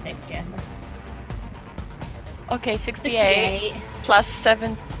 That's a 6, yeah. That's a 6. Okay, 68 plus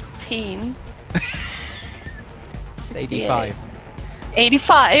 17. 85.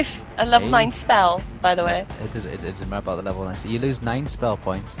 85. A level Eight. 9 spell, by the way. It doesn't matter about the level. So you lose 9 spell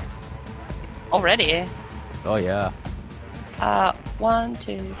points. Already. Oh yeah. 1,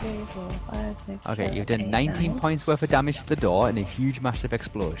 2, 3, 4, 5, 6. Okay, 7, you've done 8, 19 9. points worth of damage to the door in a huge, massive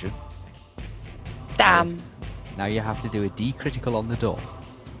explosion. Damn. Now you have to do a D critical on the door.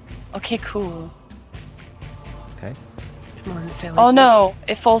 Okay, cool. Okay. Come on, Sally. Oh no,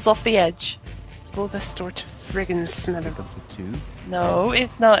 it falls off the edge. Blow this door to friggin' smither. Comes to 2. No,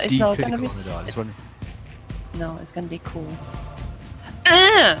 it's not. It's D not critical gonna be. on the door. This it's- one. No, it's gonna be cool.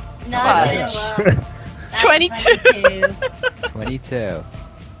 No, Fudge. no, that's 22. 22. 22.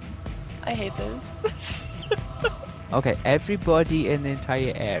 I hate this. Okay, everybody in the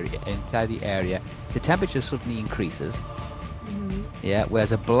entire area, the temperature suddenly increases. Yeah,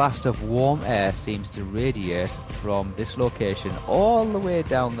 whereas a blast of warm air seems to radiate from this location all the way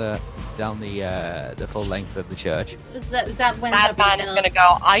down the full length of the church. Is that when Bad man is gonna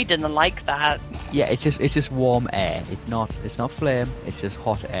go. I didn't like that. Yeah, it's just warm air. It's not flame. It's just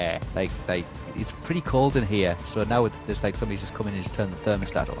hot air. Like it's pretty cold in here. So now there's like somebody's just come in and just turned the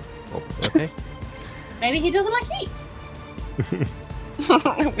thermostat on. Oh, okay. Maybe he doesn't like heat.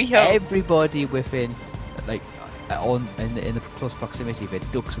 We hope. Everybody within like in the close proximity of it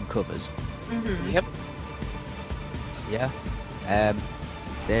ducks and covers. Yep. Yeah.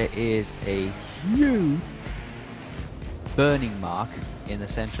 There is a huge burning mark in the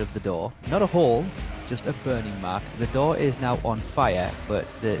center of the door. Not a hole, just a burning mark. The door is now on fire, but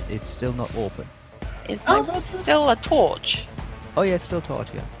it's still not open. Is my rod still a torch? Oh yeah, it's still torch,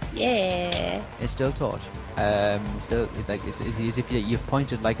 yeah. Yeah. It's still torch. Still, it's as if you've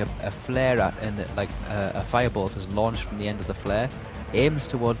pointed like a flare at, and a firebolt has launched from the end of the flare, aims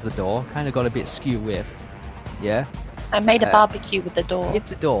towards the door, kind of got a bit skew with, yeah. I made a barbecue with the door. Hit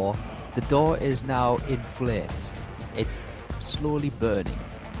the door. The door is now in flames. It's slowly burning.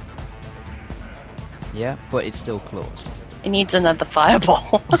 Yeah, but it's still closed. It needs another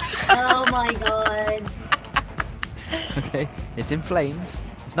fireball. Oh my god. Okay, it's in flames.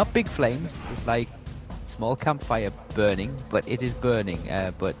 It's not big flames. It's like small campfire burning, but it is burning.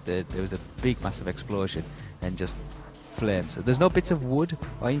 But there was a big, massive explosion and just flames. So there's no bits of wood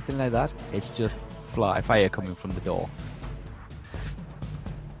or anything like that. It's just fire coming from the door.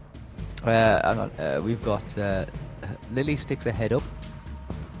 Hang on. We've got Lily sticks her head up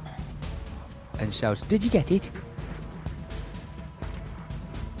and shouts, "Did you get it?"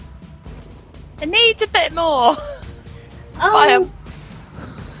 It needs a bit more. Oh.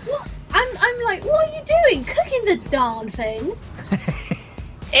 What? I'm like, what are you doing? Cooking the darn thing?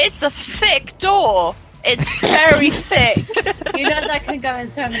 It's a thick door. It's very thick. You know that can go in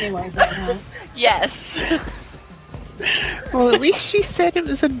so many ways right now. Yes. Well, at least she said it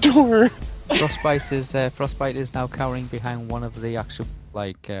was a door. Frostbite is now cowering behind one of the actual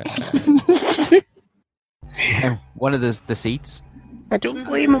one of the seats. I don't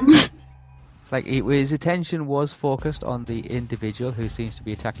blame him. It's like his attention was focused on the individual who seems to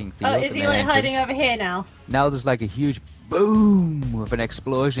be attacking Theo. Oh, is he like hiding over here now? Now there's like a huge boom of an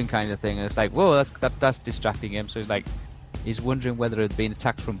explosion kind of thing, and it's like, whoa, that's distracting him. So he's wondering whether it's been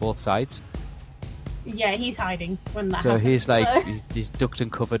attacked from both sides. Yeah, he's hiding when that So happens. he's ducked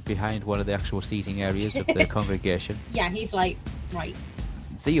and covered behind one of the actual seating areas of the congregation. Yeah, he's like, right.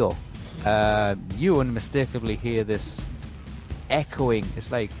 Theo, you unmistakably hear this echoing.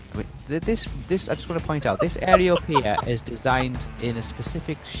 It's like this. I just want to point out, this area up here is designed in a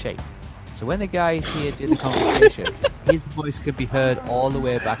specific shape. So when the guy is here in the congregation, his voice can be heard all the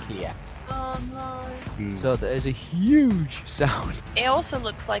way back here. Oh no. So there's a huge sound It also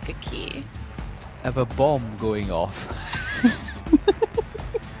looks like a key. of a bomb going off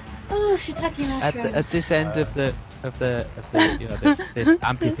Oh, shiitake at mushrooms. this end of the this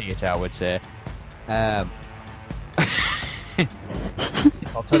amphitheater, I would say.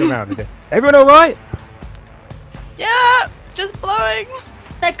 I'll turn around and go, "Everyone all right?" Yeah, just blowing.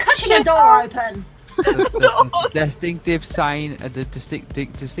 They're cutting the door open. the distinctive sign, the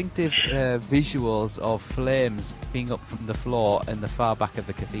distinctive visuals of flames being up from the floor in the far back of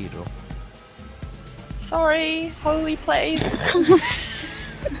the cathedral. Sorry, holy place.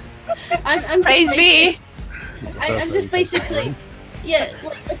 I'm Praise just be. I'm just basically, yeah.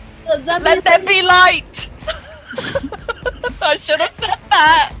 Like, Let there be light. I should have said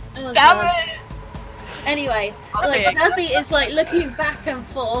that. Oh, Damn God. it. Anyway, Okay. like Zabby is like looking back and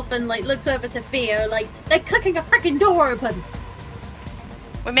forth and like looks over to Theo, like they're clicking a freaking door open.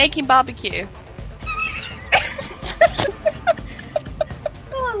 We're making barbecue.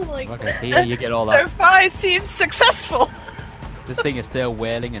 Oh my God. Okay, here you get all So that. far, it seems successful. This thing is still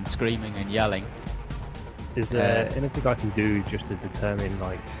wailing and screaming and yelling. Is there anything I can do just to determine,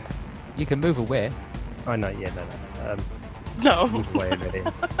 like... You can move away. I know, yeah, no. No. Move away a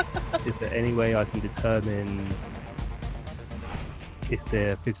minute. Is there any way I can determine... Is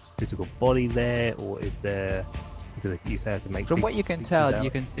there physical body there, or is there... Because you say I can make... From what you can pictures tell, out.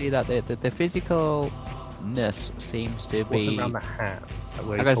 you can see that the physicalness seems to What's be... around the hand? Is that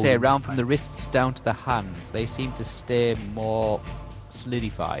where Like he's I say, holding around the from the hand? wrists down to the hands, they seem to stay more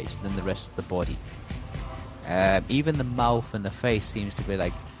solidified than the rest of the body. Even the mouth and the face seems to be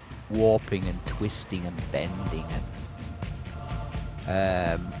like warping and twisting and bending,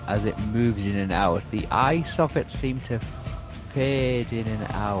 and as it moves in and out, the eye sockets seem to fade in and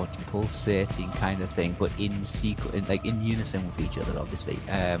out, pulsating kind of thing, but in unison with each other, obviously.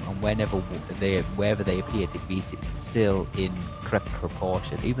 And wherever they appear to be, still in correct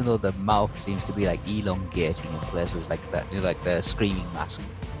proportion. Even though the mouth seems to be like elongating in places like that, like the screaming mask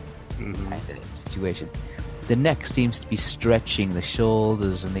kind of situation. The neck seems to be stretching. The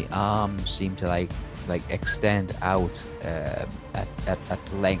shoulders and the arms seem to like extend out at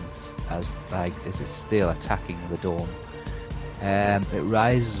lengths as it's still attacking the dome. It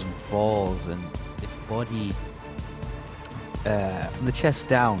rises and falls, and its body from the chest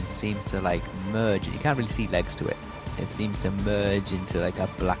down seems to like merge. You can't really see legs to it. It seems to merge into like a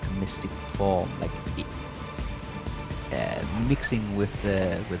black mystic form, like mixing with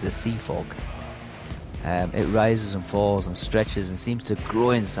the sea fog It rises and falls and stretches and seems to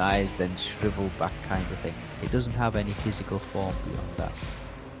grow in size, then shrivel back, kind of thing. It doesn't have any physical form beyond that.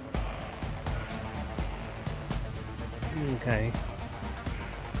 Okay.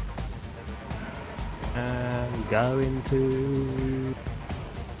 I'm going to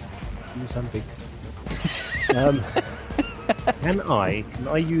do something. Can I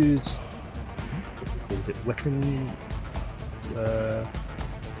use what's it called? Is it weapon?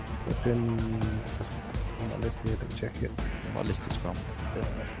 Weapon. It's just on my list here. Let me check it. What list is from?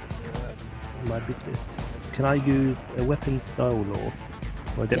 My big list. Can I use a weapon style law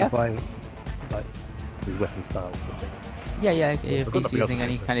to identify like his weapon style? Yeah. If I've got he's nothing else using to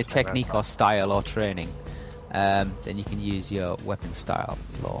any do, kind of so check that technique out. or style or training, then you can use your weapon style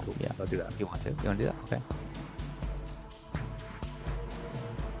law. Cool. Yeah, I'll do that. if you want to. You want to do that? Okay.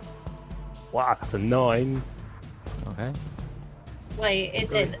 Wow, that's a 9. Okay. Wait,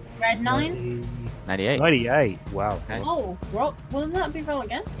 is it red 9? 98. 98. Wow. Okay. Oh, roll. Wouldn't that be roll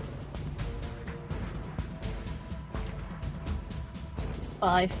again?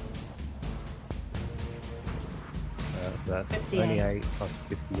 5. So that's 58. 28 plus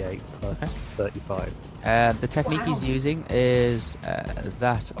 58 plus 35. The technique he's using is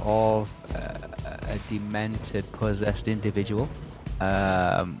that of a demented, possessed individual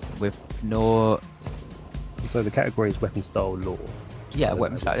with no. So the category is weapon style law. Yeah,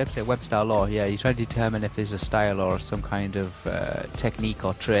 weapon style. Let's say weapon style law. Yeah, he's trying to determine if there's a style or some kind of technique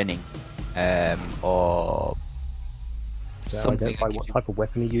or training, or So something. identify what type of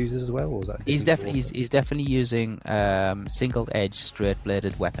weapon he uses as well, or is that? He's different definitely he's definitely using single-edged,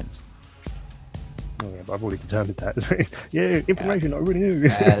 straight-bladed weapons. Oh, yeah, but I've already determined that. Yeah, information I already knew.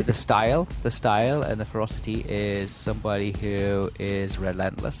 The style, and the ferocity is somebody who is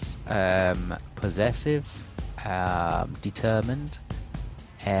relentless, possessive, determined.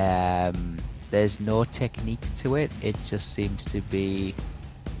 There's no technique to it. It just seems to be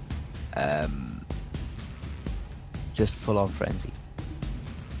just full-on frenzy.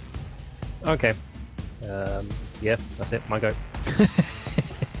 Okay. Yeah, that's it. My go.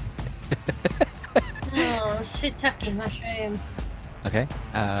 Oh, shiitake mushrooms. Okay.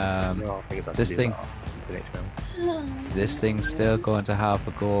 No, I think it's up to This do thing- that after the next round. This thing's still going to have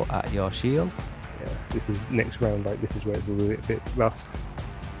a go at your shield. Yeah, this is next round. Like this is where it's a little bit rough.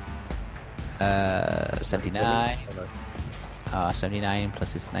 79. I know. 79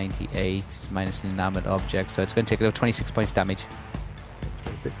 plus it's 98 minus an inanimate object, so it's going to take about 26 points damage.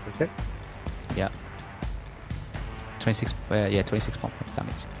 26. Okay. Yeah. 26 points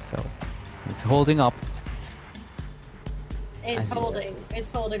damage. So it's holding up. It's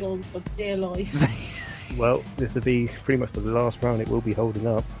holding on for dear life. Well, this will be pretty much the last round. It will be holding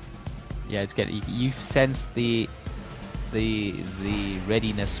up. Yeah, it's getting. You sense the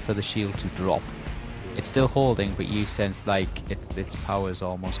readiness for the shield to drop. It's still holding, but you sense like its power is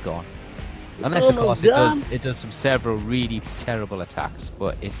almost gone. Unless of course it does some several really terrible attacks,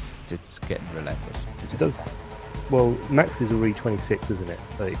 but it's getting relentless. It does. Well, max is already 26, isn't it?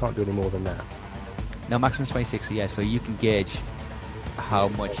 So it can't do any more than that. No, maximum 26. So yeah, so you can gauge how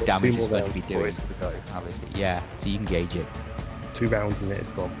much I've got damage two it's more going to be rounds before doing. it's gonna go. Obviously, yeah. So you can gauge it. 2 rounds and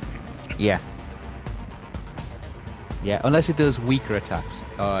it's gone. Yeah. Yeah, unless it does weaker attacks,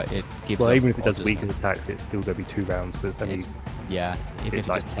 it gives. Well, up even if it does or weaker doesn't. attacks, it's still going to be 2 rounds, but it's only. Yeah, even it's if it's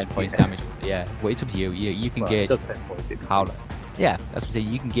just like- 10 points yeah. damage. Yeah, well, it's up to you. You can Well, it gauge does 10 points. It'd be how. two. Yeah, that's what I'm saying.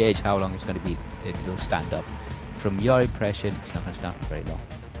 You can gauge how long it's going to be. It'll stand up. From your impression, it's not going to stand for very long.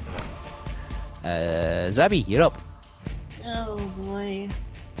 Zabi, you're up. Oh boy.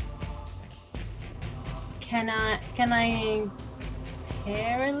 Can I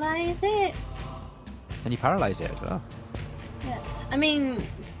paralyze it? Can you paralyze it as well? Yeah. I mean,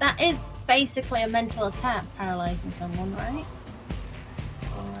 that is basically a mental attack, paralyzing someone, right?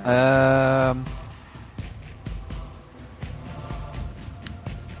 Or-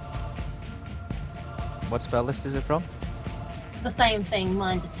 What spell list is it from? the same thing,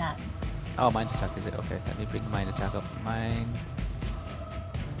 mind attack. Oh, mind attack is it? Okay, let me bring mind attack up. Mind.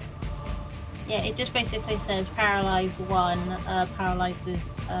 Yeah, it just basically says paralyze 1,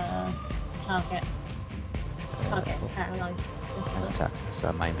 paralyzes target. Target paralyzed. Mind attack.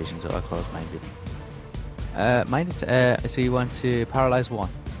 So mind vision. So I close mind vision. So you want to paralyze 1.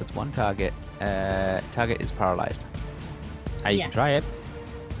 So it's 1 target. Target is paralyzed. You Yeah. can try it.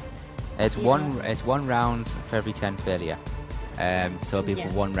 It's Yeah. one round for every 10 failure. So it'll be Yeah.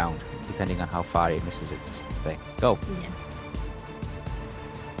 for 1 round, depending on how far it misses its thing. Go. Yeah.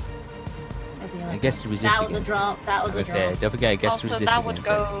 Maybe I like guess that. you resist That was a against drop. That was a drop. Don't forget, I guess Also, resist that would against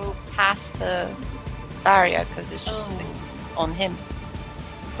go past the barrier because it's just Oh. on him,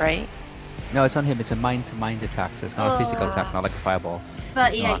 right? No, it's on him. It's a mind-to-mind attack, so it's not a physical attack, not like a fireball.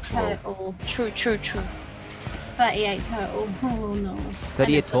 38 actual. total. True. 38 total. Oh no. 38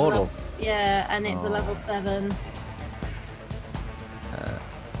 And it's a total? level- yeah, and it's a Oh. level 7.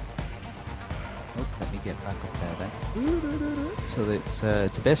 Oh, let me get back up there then. So it's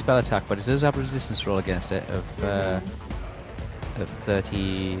a base spell attack, but it does have a resistance roll against it of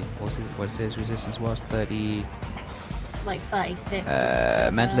 30. What his resistance was? 30. Like 36.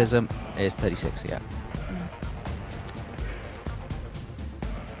 Mentalism is 36. Yeah.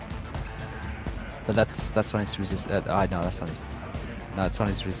 But that's on his resistance. I know that's on his. No, it's on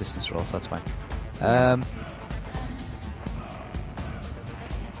his resistance roll, so that's fine.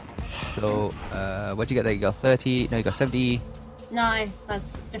 So, what'd you get there? You got 30. No, you got 70. No,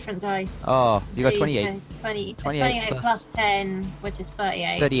 that's different dice. Oh, you got So 28. 28 plus- plus 10, which is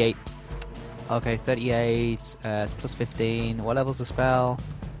 38. 38. Okay, 38 plus 15. What level's the spell?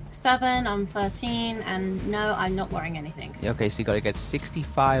 7, I'm 13, and no, I'm not wearing anything. Okay, so you got to get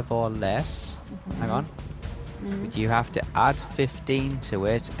 65 or less. Hang on. But you have to add 15 to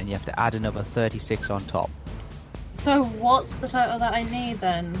it, and you have to add another 36 on top. So what's the total that I need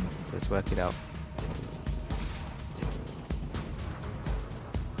then? So let's work it out.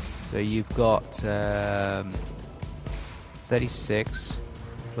 So you've got 36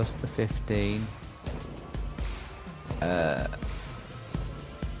 plus the 15.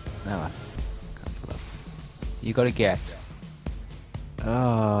 No, cancel that. You got to get.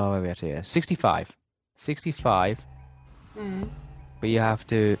 Oh, where are we at here? 65. 65. But you have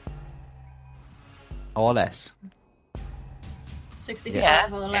to. Or less. 65 Yeah,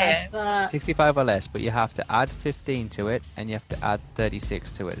 or less, but 65 or less, but you have to add 15 to it, and you have to add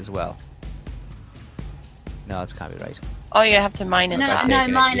 36 to it as well. No, that can't be right. Oh, you have to minus no, that. it, no, yeah.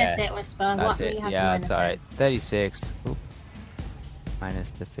 minus it, Whisper. That's What do it. you have Yeah, to that's minus alright. it? 36. Oop. Minus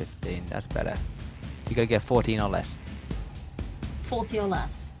the 15. That's better. You gotta get 14 or less. 40 or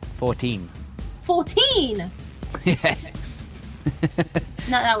less. 14. 14! Yeah.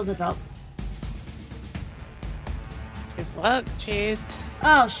 No, that was a drop. Good luck, Jade.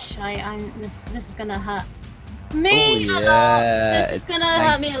 Oh, shite. This is gonna hurt me Oh, a lot. yeah, This is it's gonna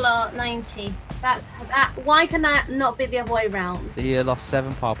hurt 90. me a lot. 90. That. Why can that not be the other way round? So you lost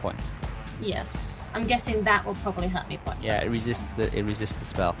 7 power points. Yes. I'm guessing that will probably hurt me quite. Yeah, it resists the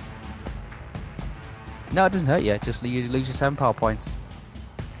spell. No, it doesn't hurt you. Just you lose your 7 power points.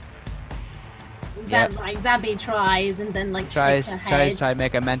 Like Zabby tries and then like shakes her head. Tries to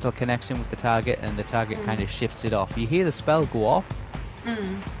make a mental connection with the target, and the target kind of shifts it off. You hear the spell go off,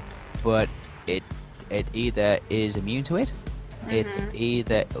 but it either is immune to it, it's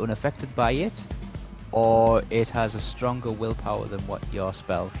either unaffected by it, or it has a stronger willpower than what your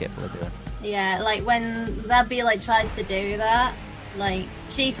spell capable of doing. Yeah, like when Zabby like tries to do that, like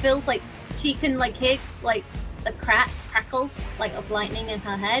she feels like she can like hear like the crackles like of lightning in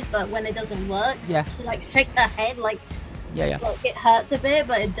her head, but when it doesn't work, Yeah. she like shakes her head like Yeah. it hurts a bit,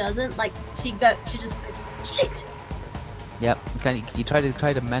 but it doesn't. Like she just shit. Yep. You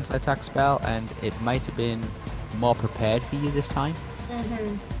tried a mental attack spell, and it might have been more prepared for you this time.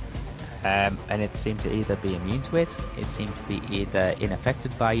 And it seemed to either be immune to it, it seemed to be either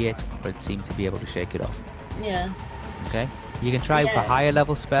unaffected by it, or it seemed to be able to shake it off. Yeah. Okay. You can try with a Yeah. higher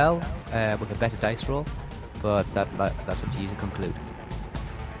level spell with a better dice roll, but that's up to you to conclude.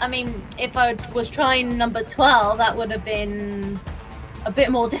 I mean, if I was trying number 12, that would have been a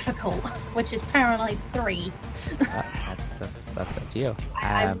bit more difficult, which is Paralyzed 3. That's up to you.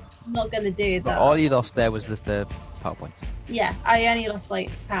 I'm not going to do But that. all you lost there was the power points. Yeah, I only lost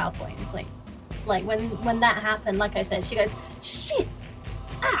like power points. Like when that happened, like I said, she goes, shit,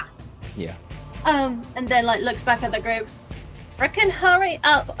 ah. Yeah. And then like looks back at the group. Frickin' hurry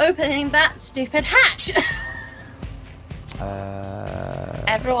up, opening that stupid hatch.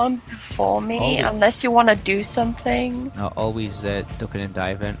 Everyone before me, Oh. unless you want to do something. No, always ducking and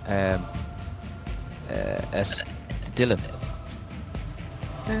diving. Dylan.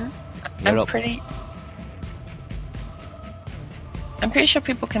 You're up. I'm pretty sure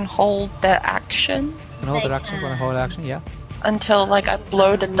people can hold their action No other They action? Want to can. hold action? Yeah. until like I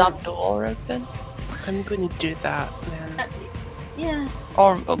blow the dumb door open, I'm going to do that then. Yeah.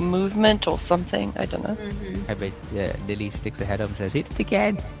 or a movement or something. I don't know. I bet Lily sticks her head up and says, "Hit it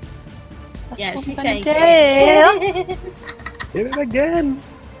again." That's Yeah, what she's I'm saying. gonna do. Hit it again!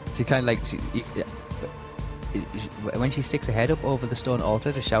 She kind of like when she sticks her head up over the stone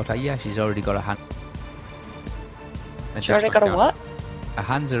altar to shout at you, she's already got a hand. And She already got a what? Her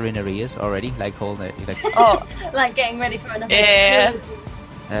hands are in her ears already, like holding it. Like, Oh, Like getting ready for another Yeah. explosion.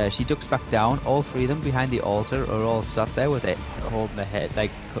 She ducks back down. All three of them behind the altar are all sat there with it, holding their head,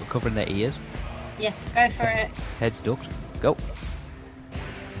 like covering their ears. Yeah, go for it. Heads ducked. Go.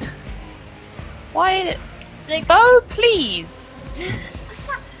 Why? 6. Bo, please.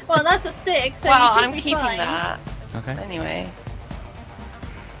 Well, that's a 6, so Well, you should I'm be keeping fine. that. Okay. Anyway.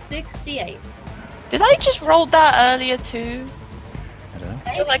 68. Did I just roll that earlier too? I don't know.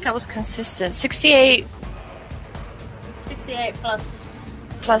 I feel like I was consistent. 68 68 plus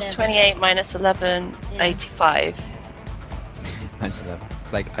plus 11. 28 minus 11, Yeah. 85. Minus 11.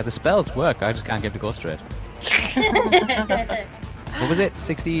 It's like the spells work. I just can't get to go straight. What was it?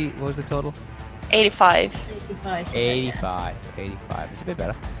 60. What was the total? 85. 85. she's 85. 85. It's a bit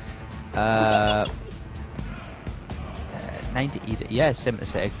better. 90. Yeah,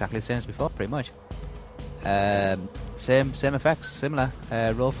 exactly the same as before, pretty much. Same effects, similar.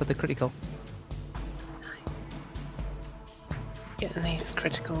 Roll for the critical. Getting these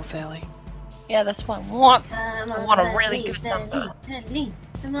criticals, Ellie. Yeah, that's what I want. Come I on, want a really Ellie, good number. Ellie,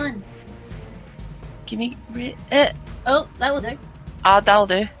 come on. Give me. Oh, that will do. That'll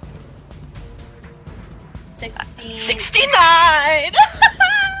do. 16. 69!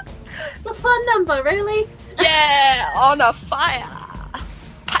 A fun number, really? Yeah, on a fire.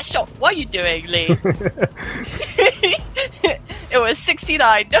 Patched up. What are you doing, Lee? It was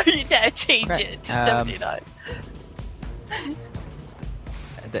 69. Don't you dare change Okay, it to 79.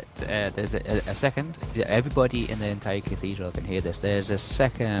 There's a second. Everybody in the entire cathedral can hear this. There's a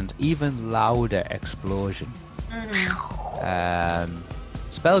second, even louder explosion.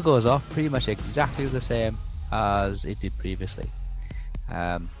 Spell goes off pretty much exactly the same as it did previously.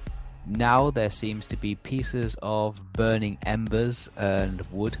 Now there seems to be pieces of burning embers and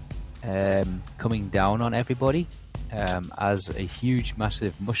wood coming down on everybody as a huge,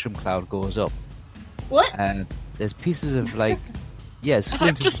 massive mushroom cloud goes up. What? And there's pieces of like, yeah, I'm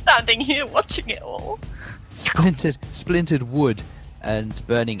splintered, just standing here watching it all. splintered wood and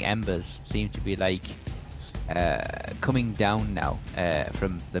burning embers seem to be like coming down now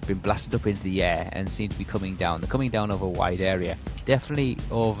from they've been blasted up into the air and seem to be coming down. They're coming down over a wide area, definitely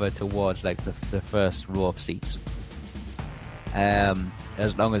over towards like the first row of seats.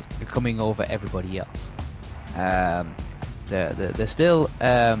 As long as they're coming over everybody else. There's still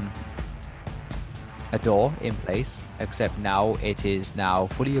a door in place, except now it is now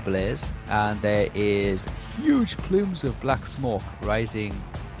fully ablaze, and there is huge plumes of black smoke rising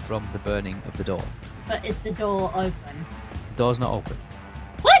from the burning of the door. But is the door open? The door's not open.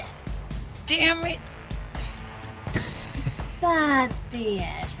 What? Damn it. That's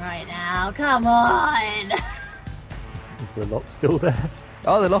BS right now. Come on. Is the lock still there?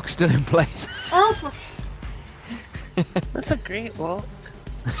 Oh, the lock's still in place. Oh, for That's a great lock.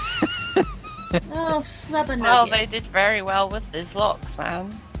 oh, flubber nuggets. Well, they did very well with these locks,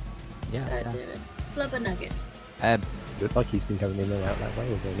 man. Yeah. Don't do it. Flubber nuggets. Looked like he's been going in and out that way,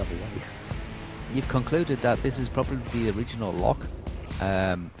 or is there another way? You've concluded that this is probably the original lock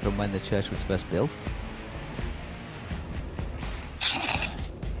from when the church was first built.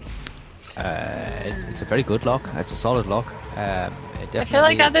 It's a very good lock. It's a solid lock. It definitely I feel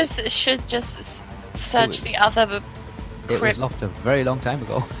like others should just search the other it was crypt. locked a very long time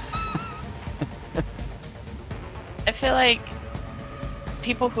ago. I feel like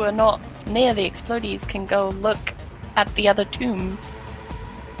people who are not near the explodies can go look at the other tombs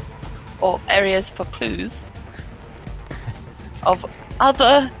or areas for clues of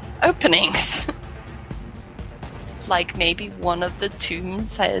other openings. Like maybe one of the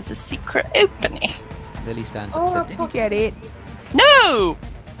tombs has a secret opening. Lily stands up and said, "Did you get it?" No!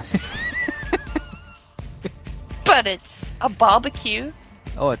 But it's a barbecue.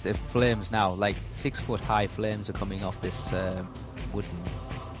 Oh, it's flames now. Like 6-foot high flames are coming off this wooden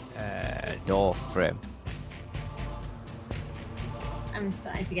door frame. I'm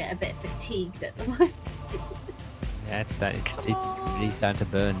starting to get a bit fatigued at the moment. Yeah, it's really starting to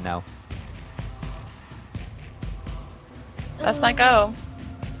burn now. That's my go.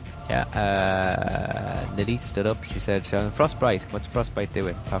 Yeah, Lily stood up. She said, "Frostbite. What's Frostbite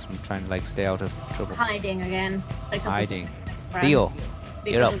doing? Apart from trying to like stay out of trouble." Hiding again. because of Hiding. the sex brand. Theo,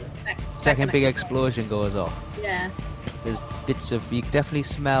 Because you're up. of the Second big explosion goes off. Yeah. There's bits of. You can definitely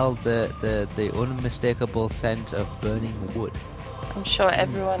smell the unmistakable scent of burning wood. I'm sure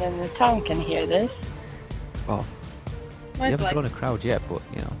everyone in the town can hear this. Oh, you Most haven't likely. drawn a crowd yet, but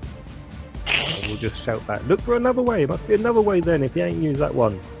you know. We'll just shout back, look for another way, must be another way then if you ain't used that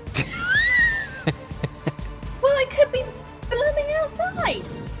one. Well, it could be blooming outside.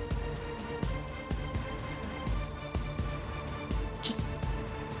 Just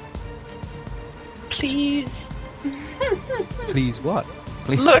please, Please, what?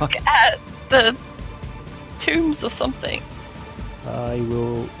 Please look don't. at the tombs or something. I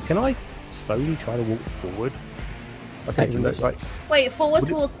will. Can I slowly try to walk forward? I don't even know. Like, Wait, forward Would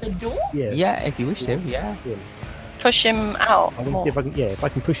it- towards the door? yeah. Yeah, if you wish to, yeah. Push him out. I want to more. see if I can. Yeah, if I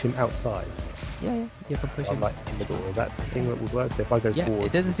can push him outside, Yeah, you can push I'm him. like in the door. Is that the thing that would work? So if I go Yeah, forward,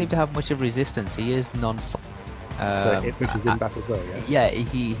 it doesn't seem to have much of resistance. He is non-solid. so it pushes him back as well. Yeah. Yeah,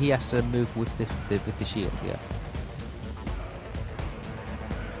 he has to move with the shield. Yes.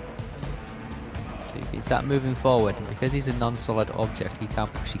 So if you start moving forward, because he's a non-solid object, he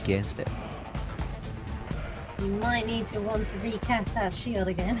can't push against it. You might need to want to recast that shield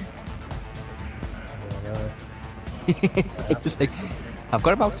again. He's like, I've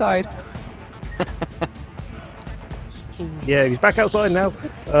got him outside. Yeah, he's back outside now.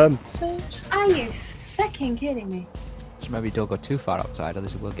 Are you fucking kidding me? Just maybe don't go too far outside,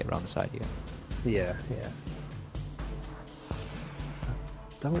 otherwise we'll get around the side here. Yeah. I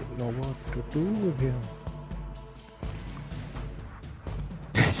don't know what to do with him.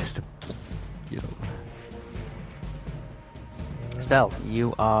 Just a, you know. Estelle,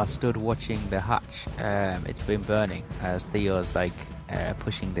 you are stood watching the hatch. It's been burning as Theo's like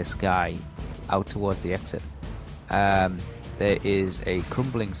pushing this guy out towards the exit. There is a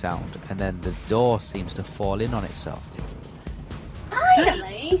crumbling sound, and then the door seems to fall in on itself.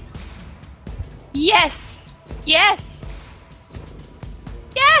 Finally! Yes! Yes!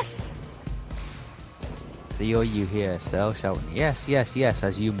 Yes! Theo, you hear Estelle shouting, "Yes, yes, yes!"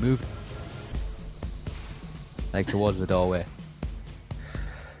 as you move, like towards the doorway.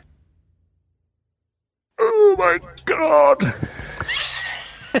 Oh my god!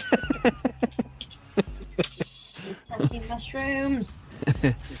 Taking mushrooms.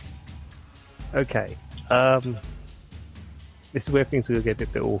 Okay. This is where things are going to get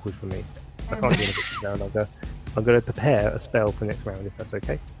a bit awkward for me. I can't do anything now. I'm going to prepare a spell for next round, if that's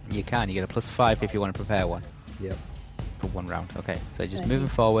okay. You can. You get a +5 if you want to prepare one. Yep. For one round. Okay, so just moving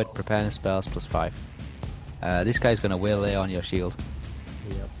forward, preparing the spells +5. This guy's going to waylay on your shield.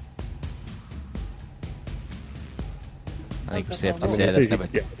 Yep. I think we're safe to I mean, say that's never.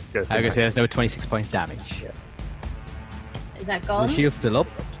 Yeah, go I'm gonna say there's no 26 points damage. Yeah. Is that The gone? shield's still up.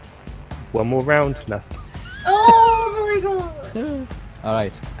 One more round. And that's Oh my god!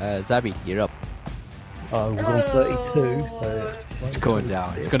 Alright, Zabi, you're up. I was on 32, so It's going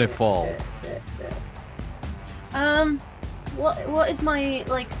down. It's gonna fall. What is my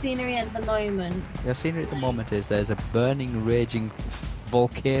like scenery at the moment? Your scenery at the moment is there's a burning, raging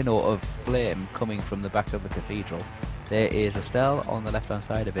volcano of flame coming from the back of the cathedral. There is Estelle on the left-hand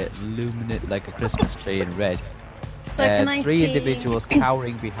side of it, illuminate like a Christmas tree in red. So can I Three see? individuals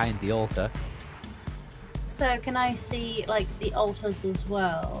cowering behind the altar. So can I see like the altars as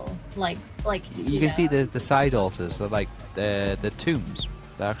well? Like You can see the side altars, so like the tombs.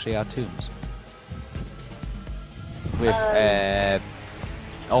 There actually are tombs with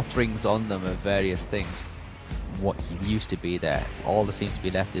offerings on them of various things. What used to be there, all that seems to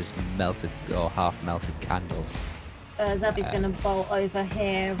be left is melted or half-melted candles. Zabby's gonna bolt over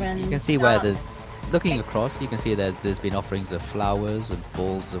here and. You can see where start there's looking across. You can see that there's been offerings of flowers and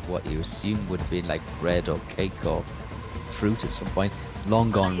bowls of what you assume would have been like bread or cake or fruit at some point, long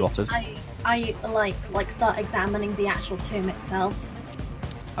gone rotted. I like start examining the actual tomb itself.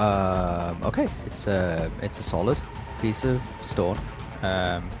 Okay, it's a solid piece of stone,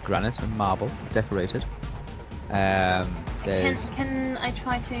 granite and marble, decorated. There's Can I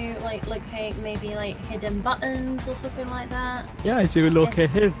try to like locate maybe like hidden buttons or something like that? yeah, I do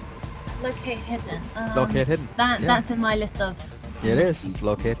locate hidden. Locate hidden. Locate hidden. Yeah. That's in my list of. It is. It's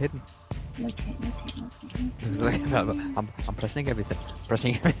locate hidden. Locate. It's like, I'm pressing everything.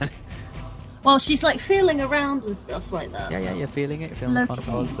 Pressing everything. Well, she's like feeling around and stuff like that. Yeah, so- yeah, you're feeling it. Feeling the Locate.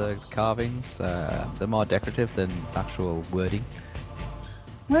 contours, the carvings. They're more decorative than actual wording.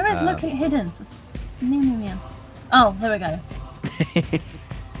 Where is locate hidden? Meow. Oh, there we go.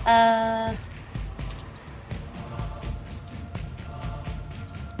 Uh,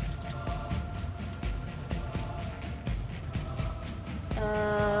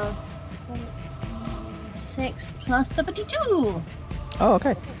 6 plus 72. Oh,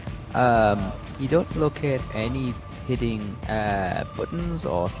 okay. You don't locate any hidden buttons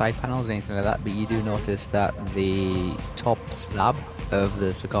or side panels or anything like that, but you do notice that the top slab of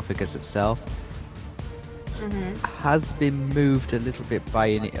the sarcophagus itself has been moved a little bit by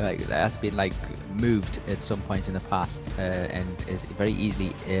has been like moved at some point in the past and is very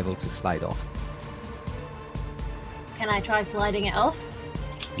easily able to slide off. Can I try sliding it off?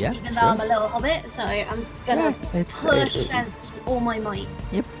 Yeah, Even though sure. I'm a little hobbit, so I'm gonna Yeah, it's push as all my might.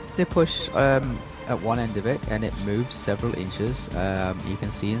 Yep, they push. at one end of it, and it moves several inches. You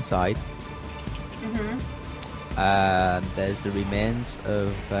can see inside. There's the remains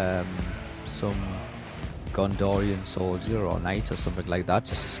of some Gondorian soldier or knight or something like that,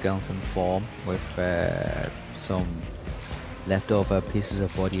 just a skeleton form with some leftover pieces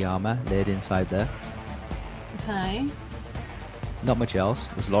of body armor laid inside there. Okay. Not much else.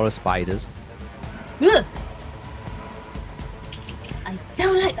 There's a lot of spiders. Ugh. I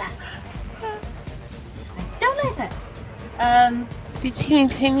don't like that. I don't like that. The teeny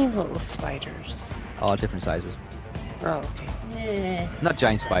tiny little spiders. All different sizes. Oh, okay. Not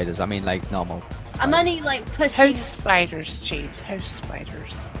giant spiders, I mean like normal. I'm only like pushing. House spiders, Jade. House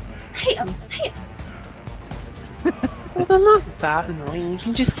spiders. Hate 'em, hate 'em. Well, they're not that annoying. You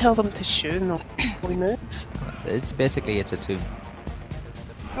can just tell them to shoot and they'll probably move. It's a tomb.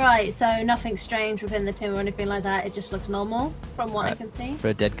 Right, so nothing strange within the tomb or anything like that. It just looks normal from what I can see. For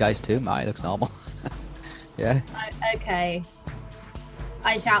a dead guy's tomb, it looks normal. Yeah. Okay.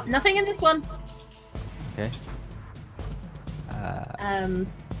 I shout, nothing in this one. Okay.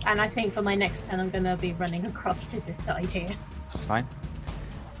 And I think for my next turn, I'm gonna be running across to this side here. That's fine.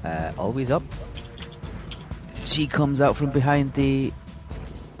 Always up. She comes out from behind the.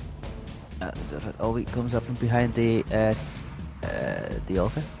 Always comes up from behind the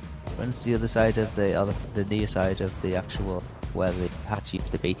altar. Runs to the other side of the near side of the actual where the hatch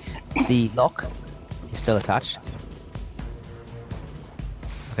used to be. The lock is still attached.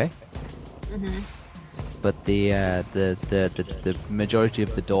 Okay. But the majority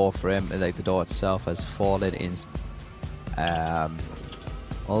of the door frame, like the door itself, has fallen in.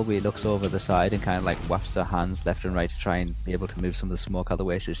 Olwe looks over the side and kind of like wafts her hands left and right to try and be able to move some of the smoke out of the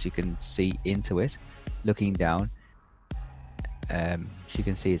way so she can see into it. Looking down, she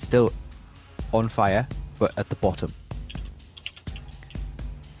can see it's still on fire, but at the bottom.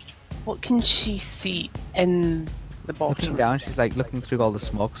 What can she see in the bottom? Looking down, she's like looking through all the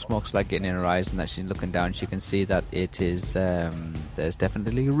smoke. Smoke's like getting in her eyes, and that she's looking down. She can see that it is. There's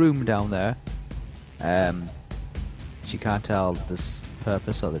definitely a room down there. She can't tell the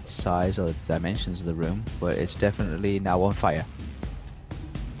purpose or the size or the dimensions of the room, but it's definitely now on fire.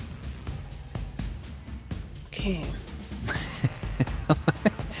 Okay.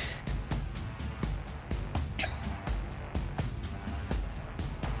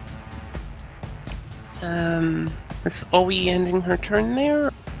 Is Olwe ending her turn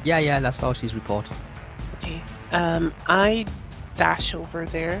there? Yeah, that's all she's reported. Okay. I dash over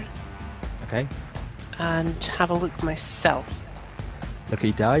there Okay. and have a look myself.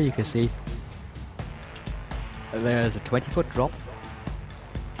 Looking down, you can see there's a 20-foot drop.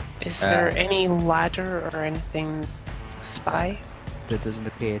 Is there any ladder or anything spy? There doesn't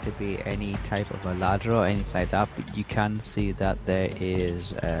appear to be any type of a ladder or anything like that, but you can see that there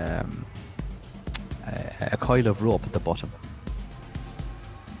is a coil of rope at the bottom.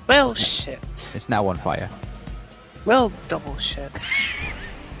 Well, shit. It's now on fire. Well, double shit.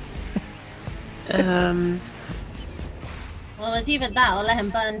 Well, it's either that or let him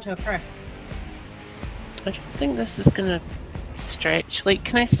burn to a crisp. I don't think this is gonna stretch. Like,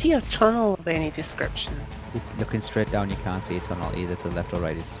 can I see a tunnel of any description? Just looking straight down, you can't see a tunnel either to the left or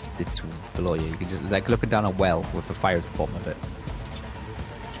right. It's below you. You can just like looking down a well with a fire at the bottom of it.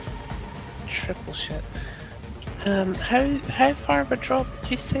 Triple shit. How far of a drop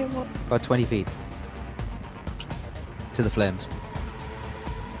did you say it was? About 20 feet to the flames.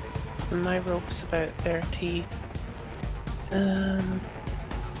 My rope's about 30.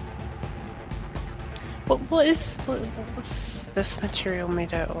 What's this material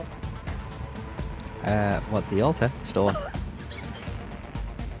made out of? What, the altar? Stone.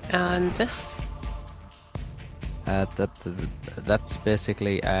 And this? That's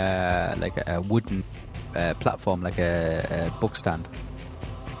basically like a wooden platform, like a book stand.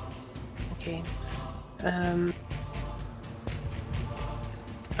 Okay.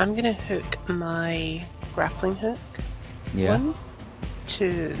 I'm gonna hook my grappling hook. Yeah. One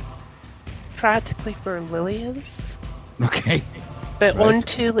to practically where Lily is, Okay. but Right.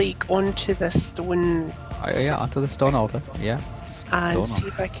 onto the stone. Yeah, onto the stone altar. Yeah. And Stone see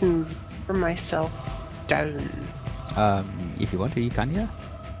if I can bring myself down. If you want to, you can. Yeah.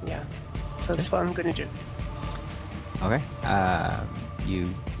 Yeah. So that's what I'm gonna do. Okay.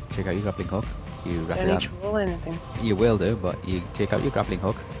 You take out your grappling hook. You Do wrap I it need up. to roll anything? You will do, but you take out your grappling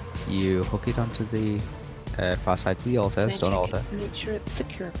hook. You hook it onto the far side of the altar, Can I stone check altar. it? Make sure it's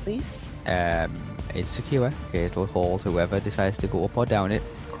secure, please. It's secure. Okay, it'll hold whoever decides to go up or down it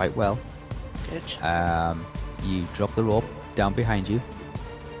quite well. Good. You drop the rope down behind you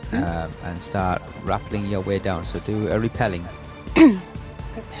and start rappelling your way down. So do a repelling.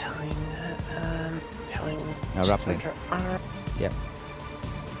 Repelling. No, rappelling. Under arm.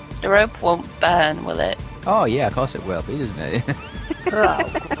 The rope won't burn, will it? Oh yeah, of course it will be, isn't it?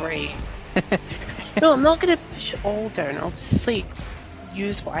 Oh, great. No, I'm not going to push it all down. I'll just like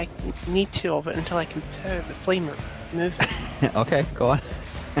use what I need to of it until I can put the flame move it. Okay, go on.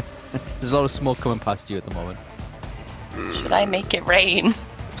 There's a lot of smoke coming past you at the moment. Should I make it rain?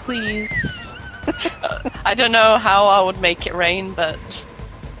 Please. I don't know how I would make it rain, but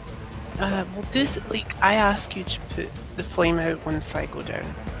Well, this, like, I ask you to put the flame out once I go down.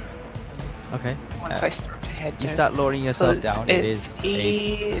 Okay. Once I start to head down. You start lowering yourself So down. it's It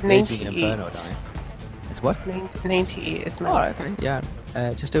is a 98. raging inferno down. It's what? 98 is my Alright, okay. Yeah.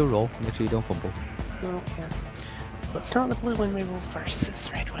 Just do a roll. Make sure you don't fumble. Okay. Well, it's not the blue one we roll first, it's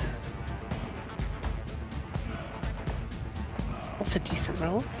the red one. That's a decent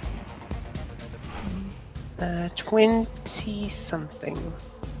roll. 20 something.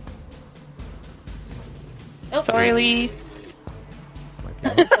 Oh. Sorry, Lee.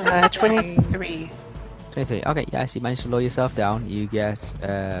 Okay. 23. 23. Okay, yes, you managed to lower yourself down. You get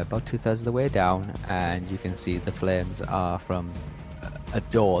about 2/3 of the way down, and you can see the flames are from a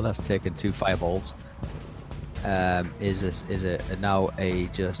door that's taken 2 fireballs. Is now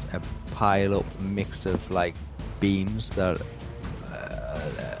just a pile up mix of like beams that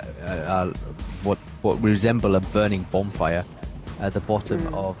are what resemble a burning bonfire at the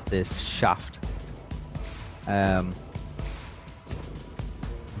bottom of this shaft.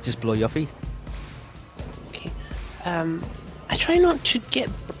 Just below your feet. Okay. I try not to get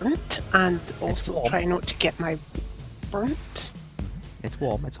burnt and also warm. try not to get my burnt. It's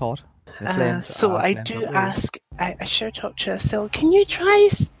warm. It's hot. The flames So are- I flames do are blue. ask, I shout out to Estelle, can you try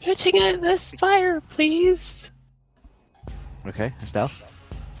putting out this fire, please? Okay, Estelle.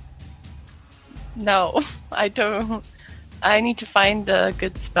 no, I don't. I need to find a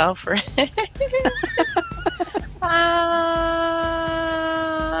good spell for it.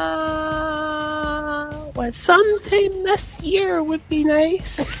 Well, sometime this year would be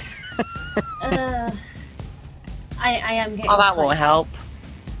nice. I am getting. Oh, that quite- won't help.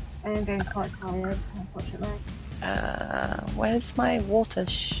 I am getting quite tired, unfortunately. Where's my water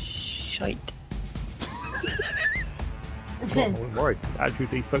shite? Don't worry. Actually,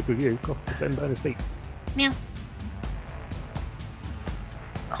 he spoke with you. God, let him burn his feet. Meow.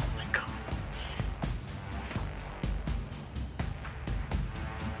 Oh my god.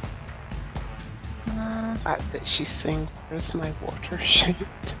 The fact that she's saying, where's my water shite?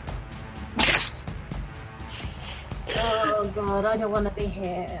 Oh god, I don't want to be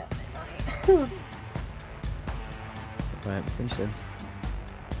here. Right, finish it.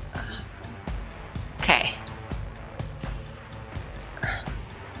 Okay.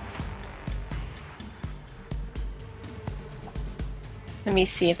 Let me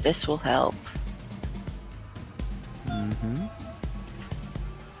see if this will help. Mm-hmm.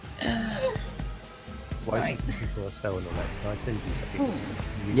 Why are you looking for a spell on the left? Can I send you something?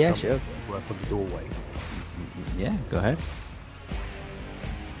 You Yeah, come sure. Work on the doorway. Yeah, go ahead.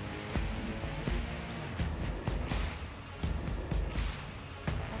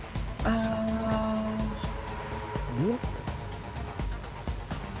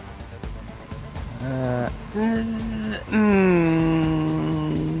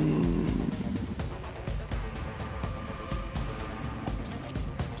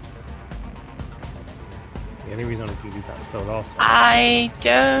 The only reason I gave you that spell last time. I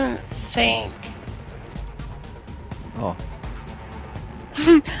don't think Oh,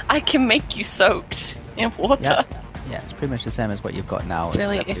 I can make you soaked in water. yeah. Yeah, it's pretty much the same as what you've got now,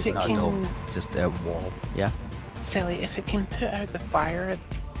 Silly, except if it's it not a can- door, it's just a wall. Yeah. Sally, if it can put out the fire,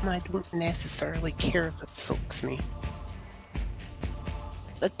 I don't necessarily care if it soaks me.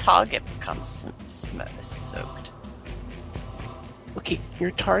 The target becomes soaked. Okay,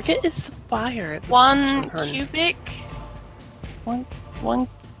 your target is the fire. at the 1 bottom, hun. cubic? One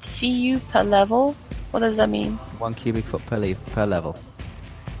CU per level? What does that mean? 1 cubic foot per level.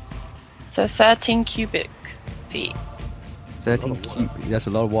 So 13 cubic feet. 13 cubic. That's a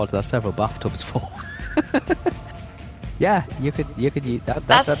lot of water. That's several bathtubs full. Yeah, you could use that.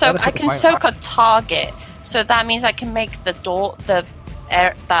 That's so I can soak a target. So that means I can make the door that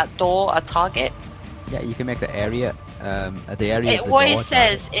door a target. Yeah, you can make the area. The area. of the What door it a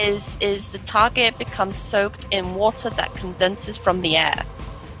says is the target becomes soaked in water that condenses from the air.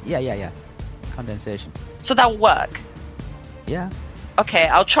 target. Yeah. Condensation. So that'll work. Yeah. Okay,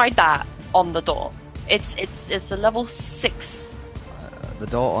 I'll try that on the door. It's a level 6. The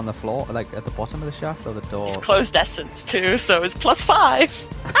door on the floor, like at the bottom of the shaft, or the door. It's closed essence too, so it's +5.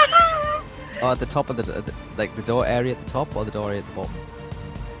 Oh, at the top of like the door area at the top, or the door area at the bottom.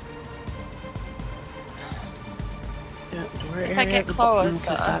 Door If I area get at the bottom, closer-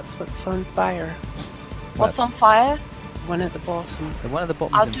 'cause that's what's on fire. What's on fire? One at the bottom. The one at the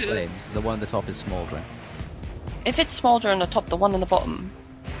bottom I'll is in do- flames. The one at the top is smouldering. If it's smolder on the top, the one on the bottom.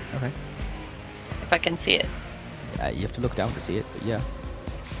 Okay. If I can see it. You have to look down to see it, but yeah.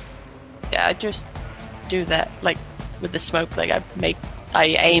 Yeah, I just do that, like, with the smoke. Like, I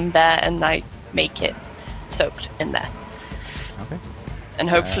aim there and I make it soaked in there. Okay. And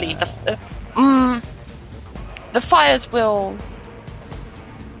hopefully the fires will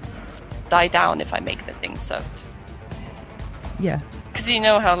die down if I make the thing soaked. Yeah. Because you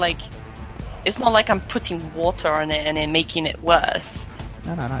know how, like, it's not like I'm putting water on it and then making it worse.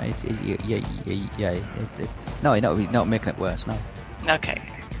 No. It's no, you're not making it worse. No. Okay.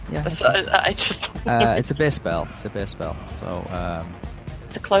 Yeah. So I just... It's a base spell. It's a base spell. So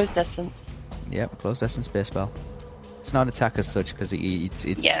it's a closed essence. yep, closed essence base spell. It's not attack as such because it's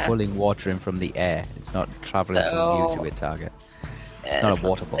Yeah. pulling water in from the air. It's not traveling from you to a target. It's not a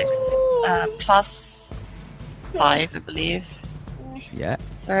water ball. Plus 5, I believe. Yeah.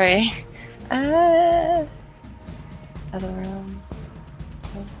 Sorry. Other realm.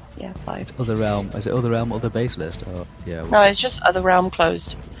 Oh, yeah, 5. Other realm. Is it other realm? Other base list? Oh, yeah. No, it's just other realm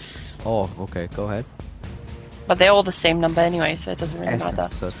closed. Oh, okay. Go ahead. But they're all the same number anyway, so it doesn't really Essence.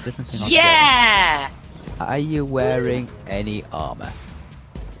 matter. So it's a different thing. altogether. Yeah! Are you wearing any armor?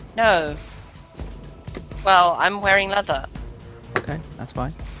 No. Well, I'm wearing leather. Okay, that's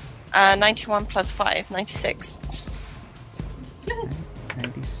fine. 91 plus 5, 96.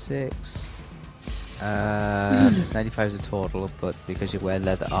 96. 95 is a total, but because you wear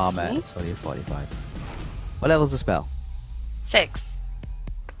leather Excuse armor, me? it's only 45. What level's the spell? 6.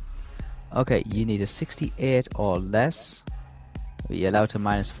 Okay, you need a 68 or less. But you're allowed to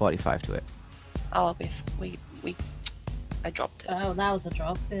minus 45 to it. Oh, I dropped it. Oh, that was a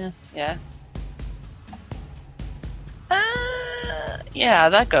drop. Yeah. Yeah. Yeah,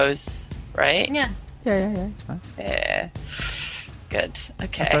 that goes, right? Yeah. Yeah, it's fine. Yeah. Good.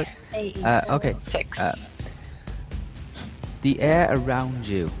 Okay. That's right. 80. Okay. 6. The air around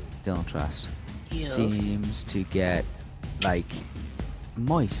you, Dylan Trask, Yes. seems to get, like,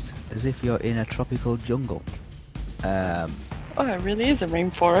 moist, as if you're in a tropical jungle. Oh, it really is a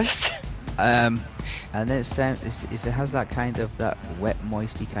rainforest. And then it has that kind of that wet,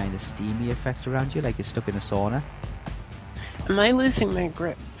 moisty kind of steamy effect around you, like you're stuck in a sauna. Am I losing my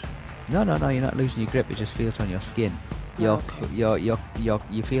grip? No, you're not losing your grip. It just feels on your skin. You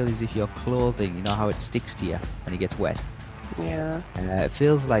feel as if your clothing, you know how it sticks to you when it gets wet. Yeah. It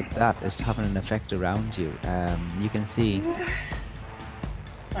feels like that is having an effect around you. You can see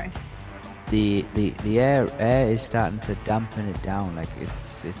Sorry. the air is starting to dampen it down. Like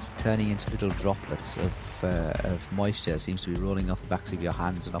it's turning into little droplets of moisture. It seems to be rolling off the backs of your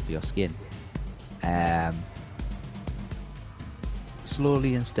hands and off your skin.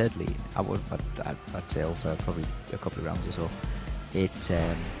 Slowly and steadily. I'd say over probably a couple of rounds or so.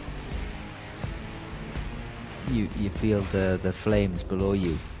 You feel the flames below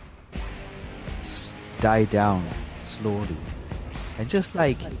you die down slowly, and just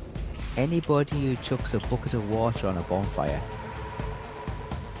like anybody who chucks a bucket of water on a bonfire,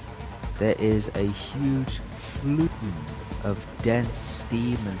 there is a huge flume of dense steam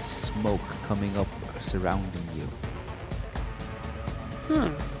and smoke coming up surrounding you.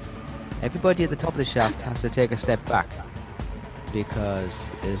 Everybody at the top of the shaft has to take a step back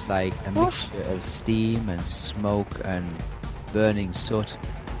because there's like a mixture of steam and smoke and burning soot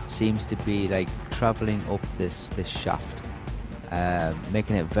seems to be like traveling up this shaft,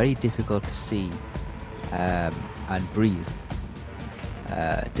 making it very difficult to see and breathe.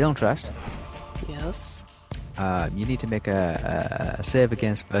 Dylan Trask, Yes. you need to make a save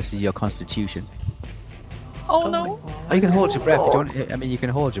against versus your constitution. Oh, my no. God. Oh, you can hold your breath. If you want, I mean, you can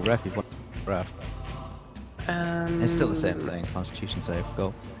hold your breath if you want breath. It's still the same thing. Constitution save.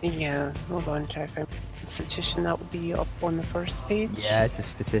 Go. Yeah, hold on, check. Constitution, that will be up on the first page. Yeah, it's a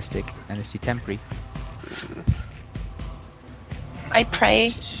statistic, and it's your temporary. I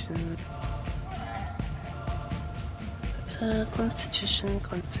pray.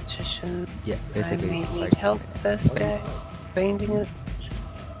 Constitution. Yeah, I basically. may It's need like, help this day. Finding it.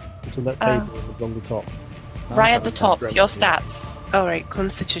 It's on that table along the top. Right at the top, Right. your stats. Alright,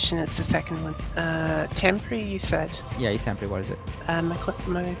 Constitution is the second one. Temporary, you said. Yeah, your temporary. What is it?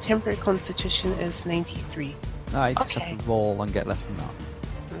 My temporary Constitution is 93. No, you just Okay. have to roll and get less than that.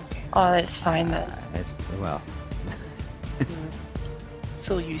 Okay. Oh, that's fine then. It's, well,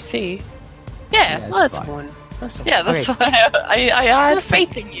 So you say, Yeah, yeah, well, it's that's fine. one. That's a yeah, that's why I had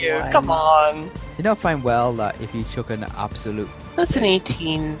faith in you. Why Come not? on. You don't find well that if you chuck an absolute That's an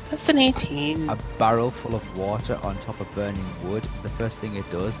 18. That's an 18. A barrel full of water on top of burning wood. The first thing it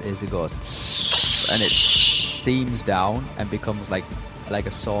does is it goes and it steams down and becomes like a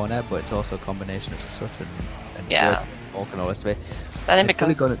sauna, but it's also a combination of soot and Yeah. dirt and smoke and all the rest of it. Then it It's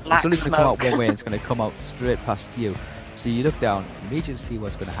only becomes gonna black come out smoke. one way and it's going to come out straight past you. So you look down, immediately see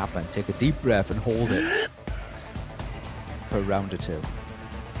what's going to happen. Take a deep breath and hold it for a round or two.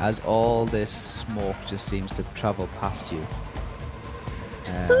 As all this smoke just seems to travel past you.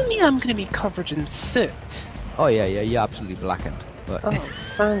 Tell me I'm going to be covered in soot. Oh yeah, you're absolutely blackened. But Oh,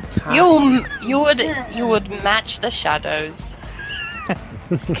 fantastic. You would match the shadows.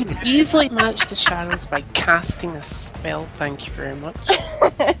 You could easily match the shadows by casting a spell, thank you very much.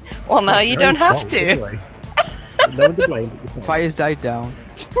 Well, no, you don't have to. Anyway. No one to blame but yourself. fire's died down.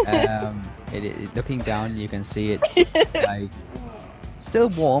 Looking down, you can see it's like still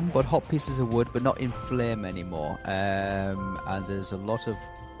warm, but hot pieces of wood, but not in flame anymore. And there's a lot of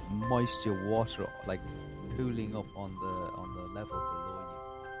moisture, water, like pooling up on the level below.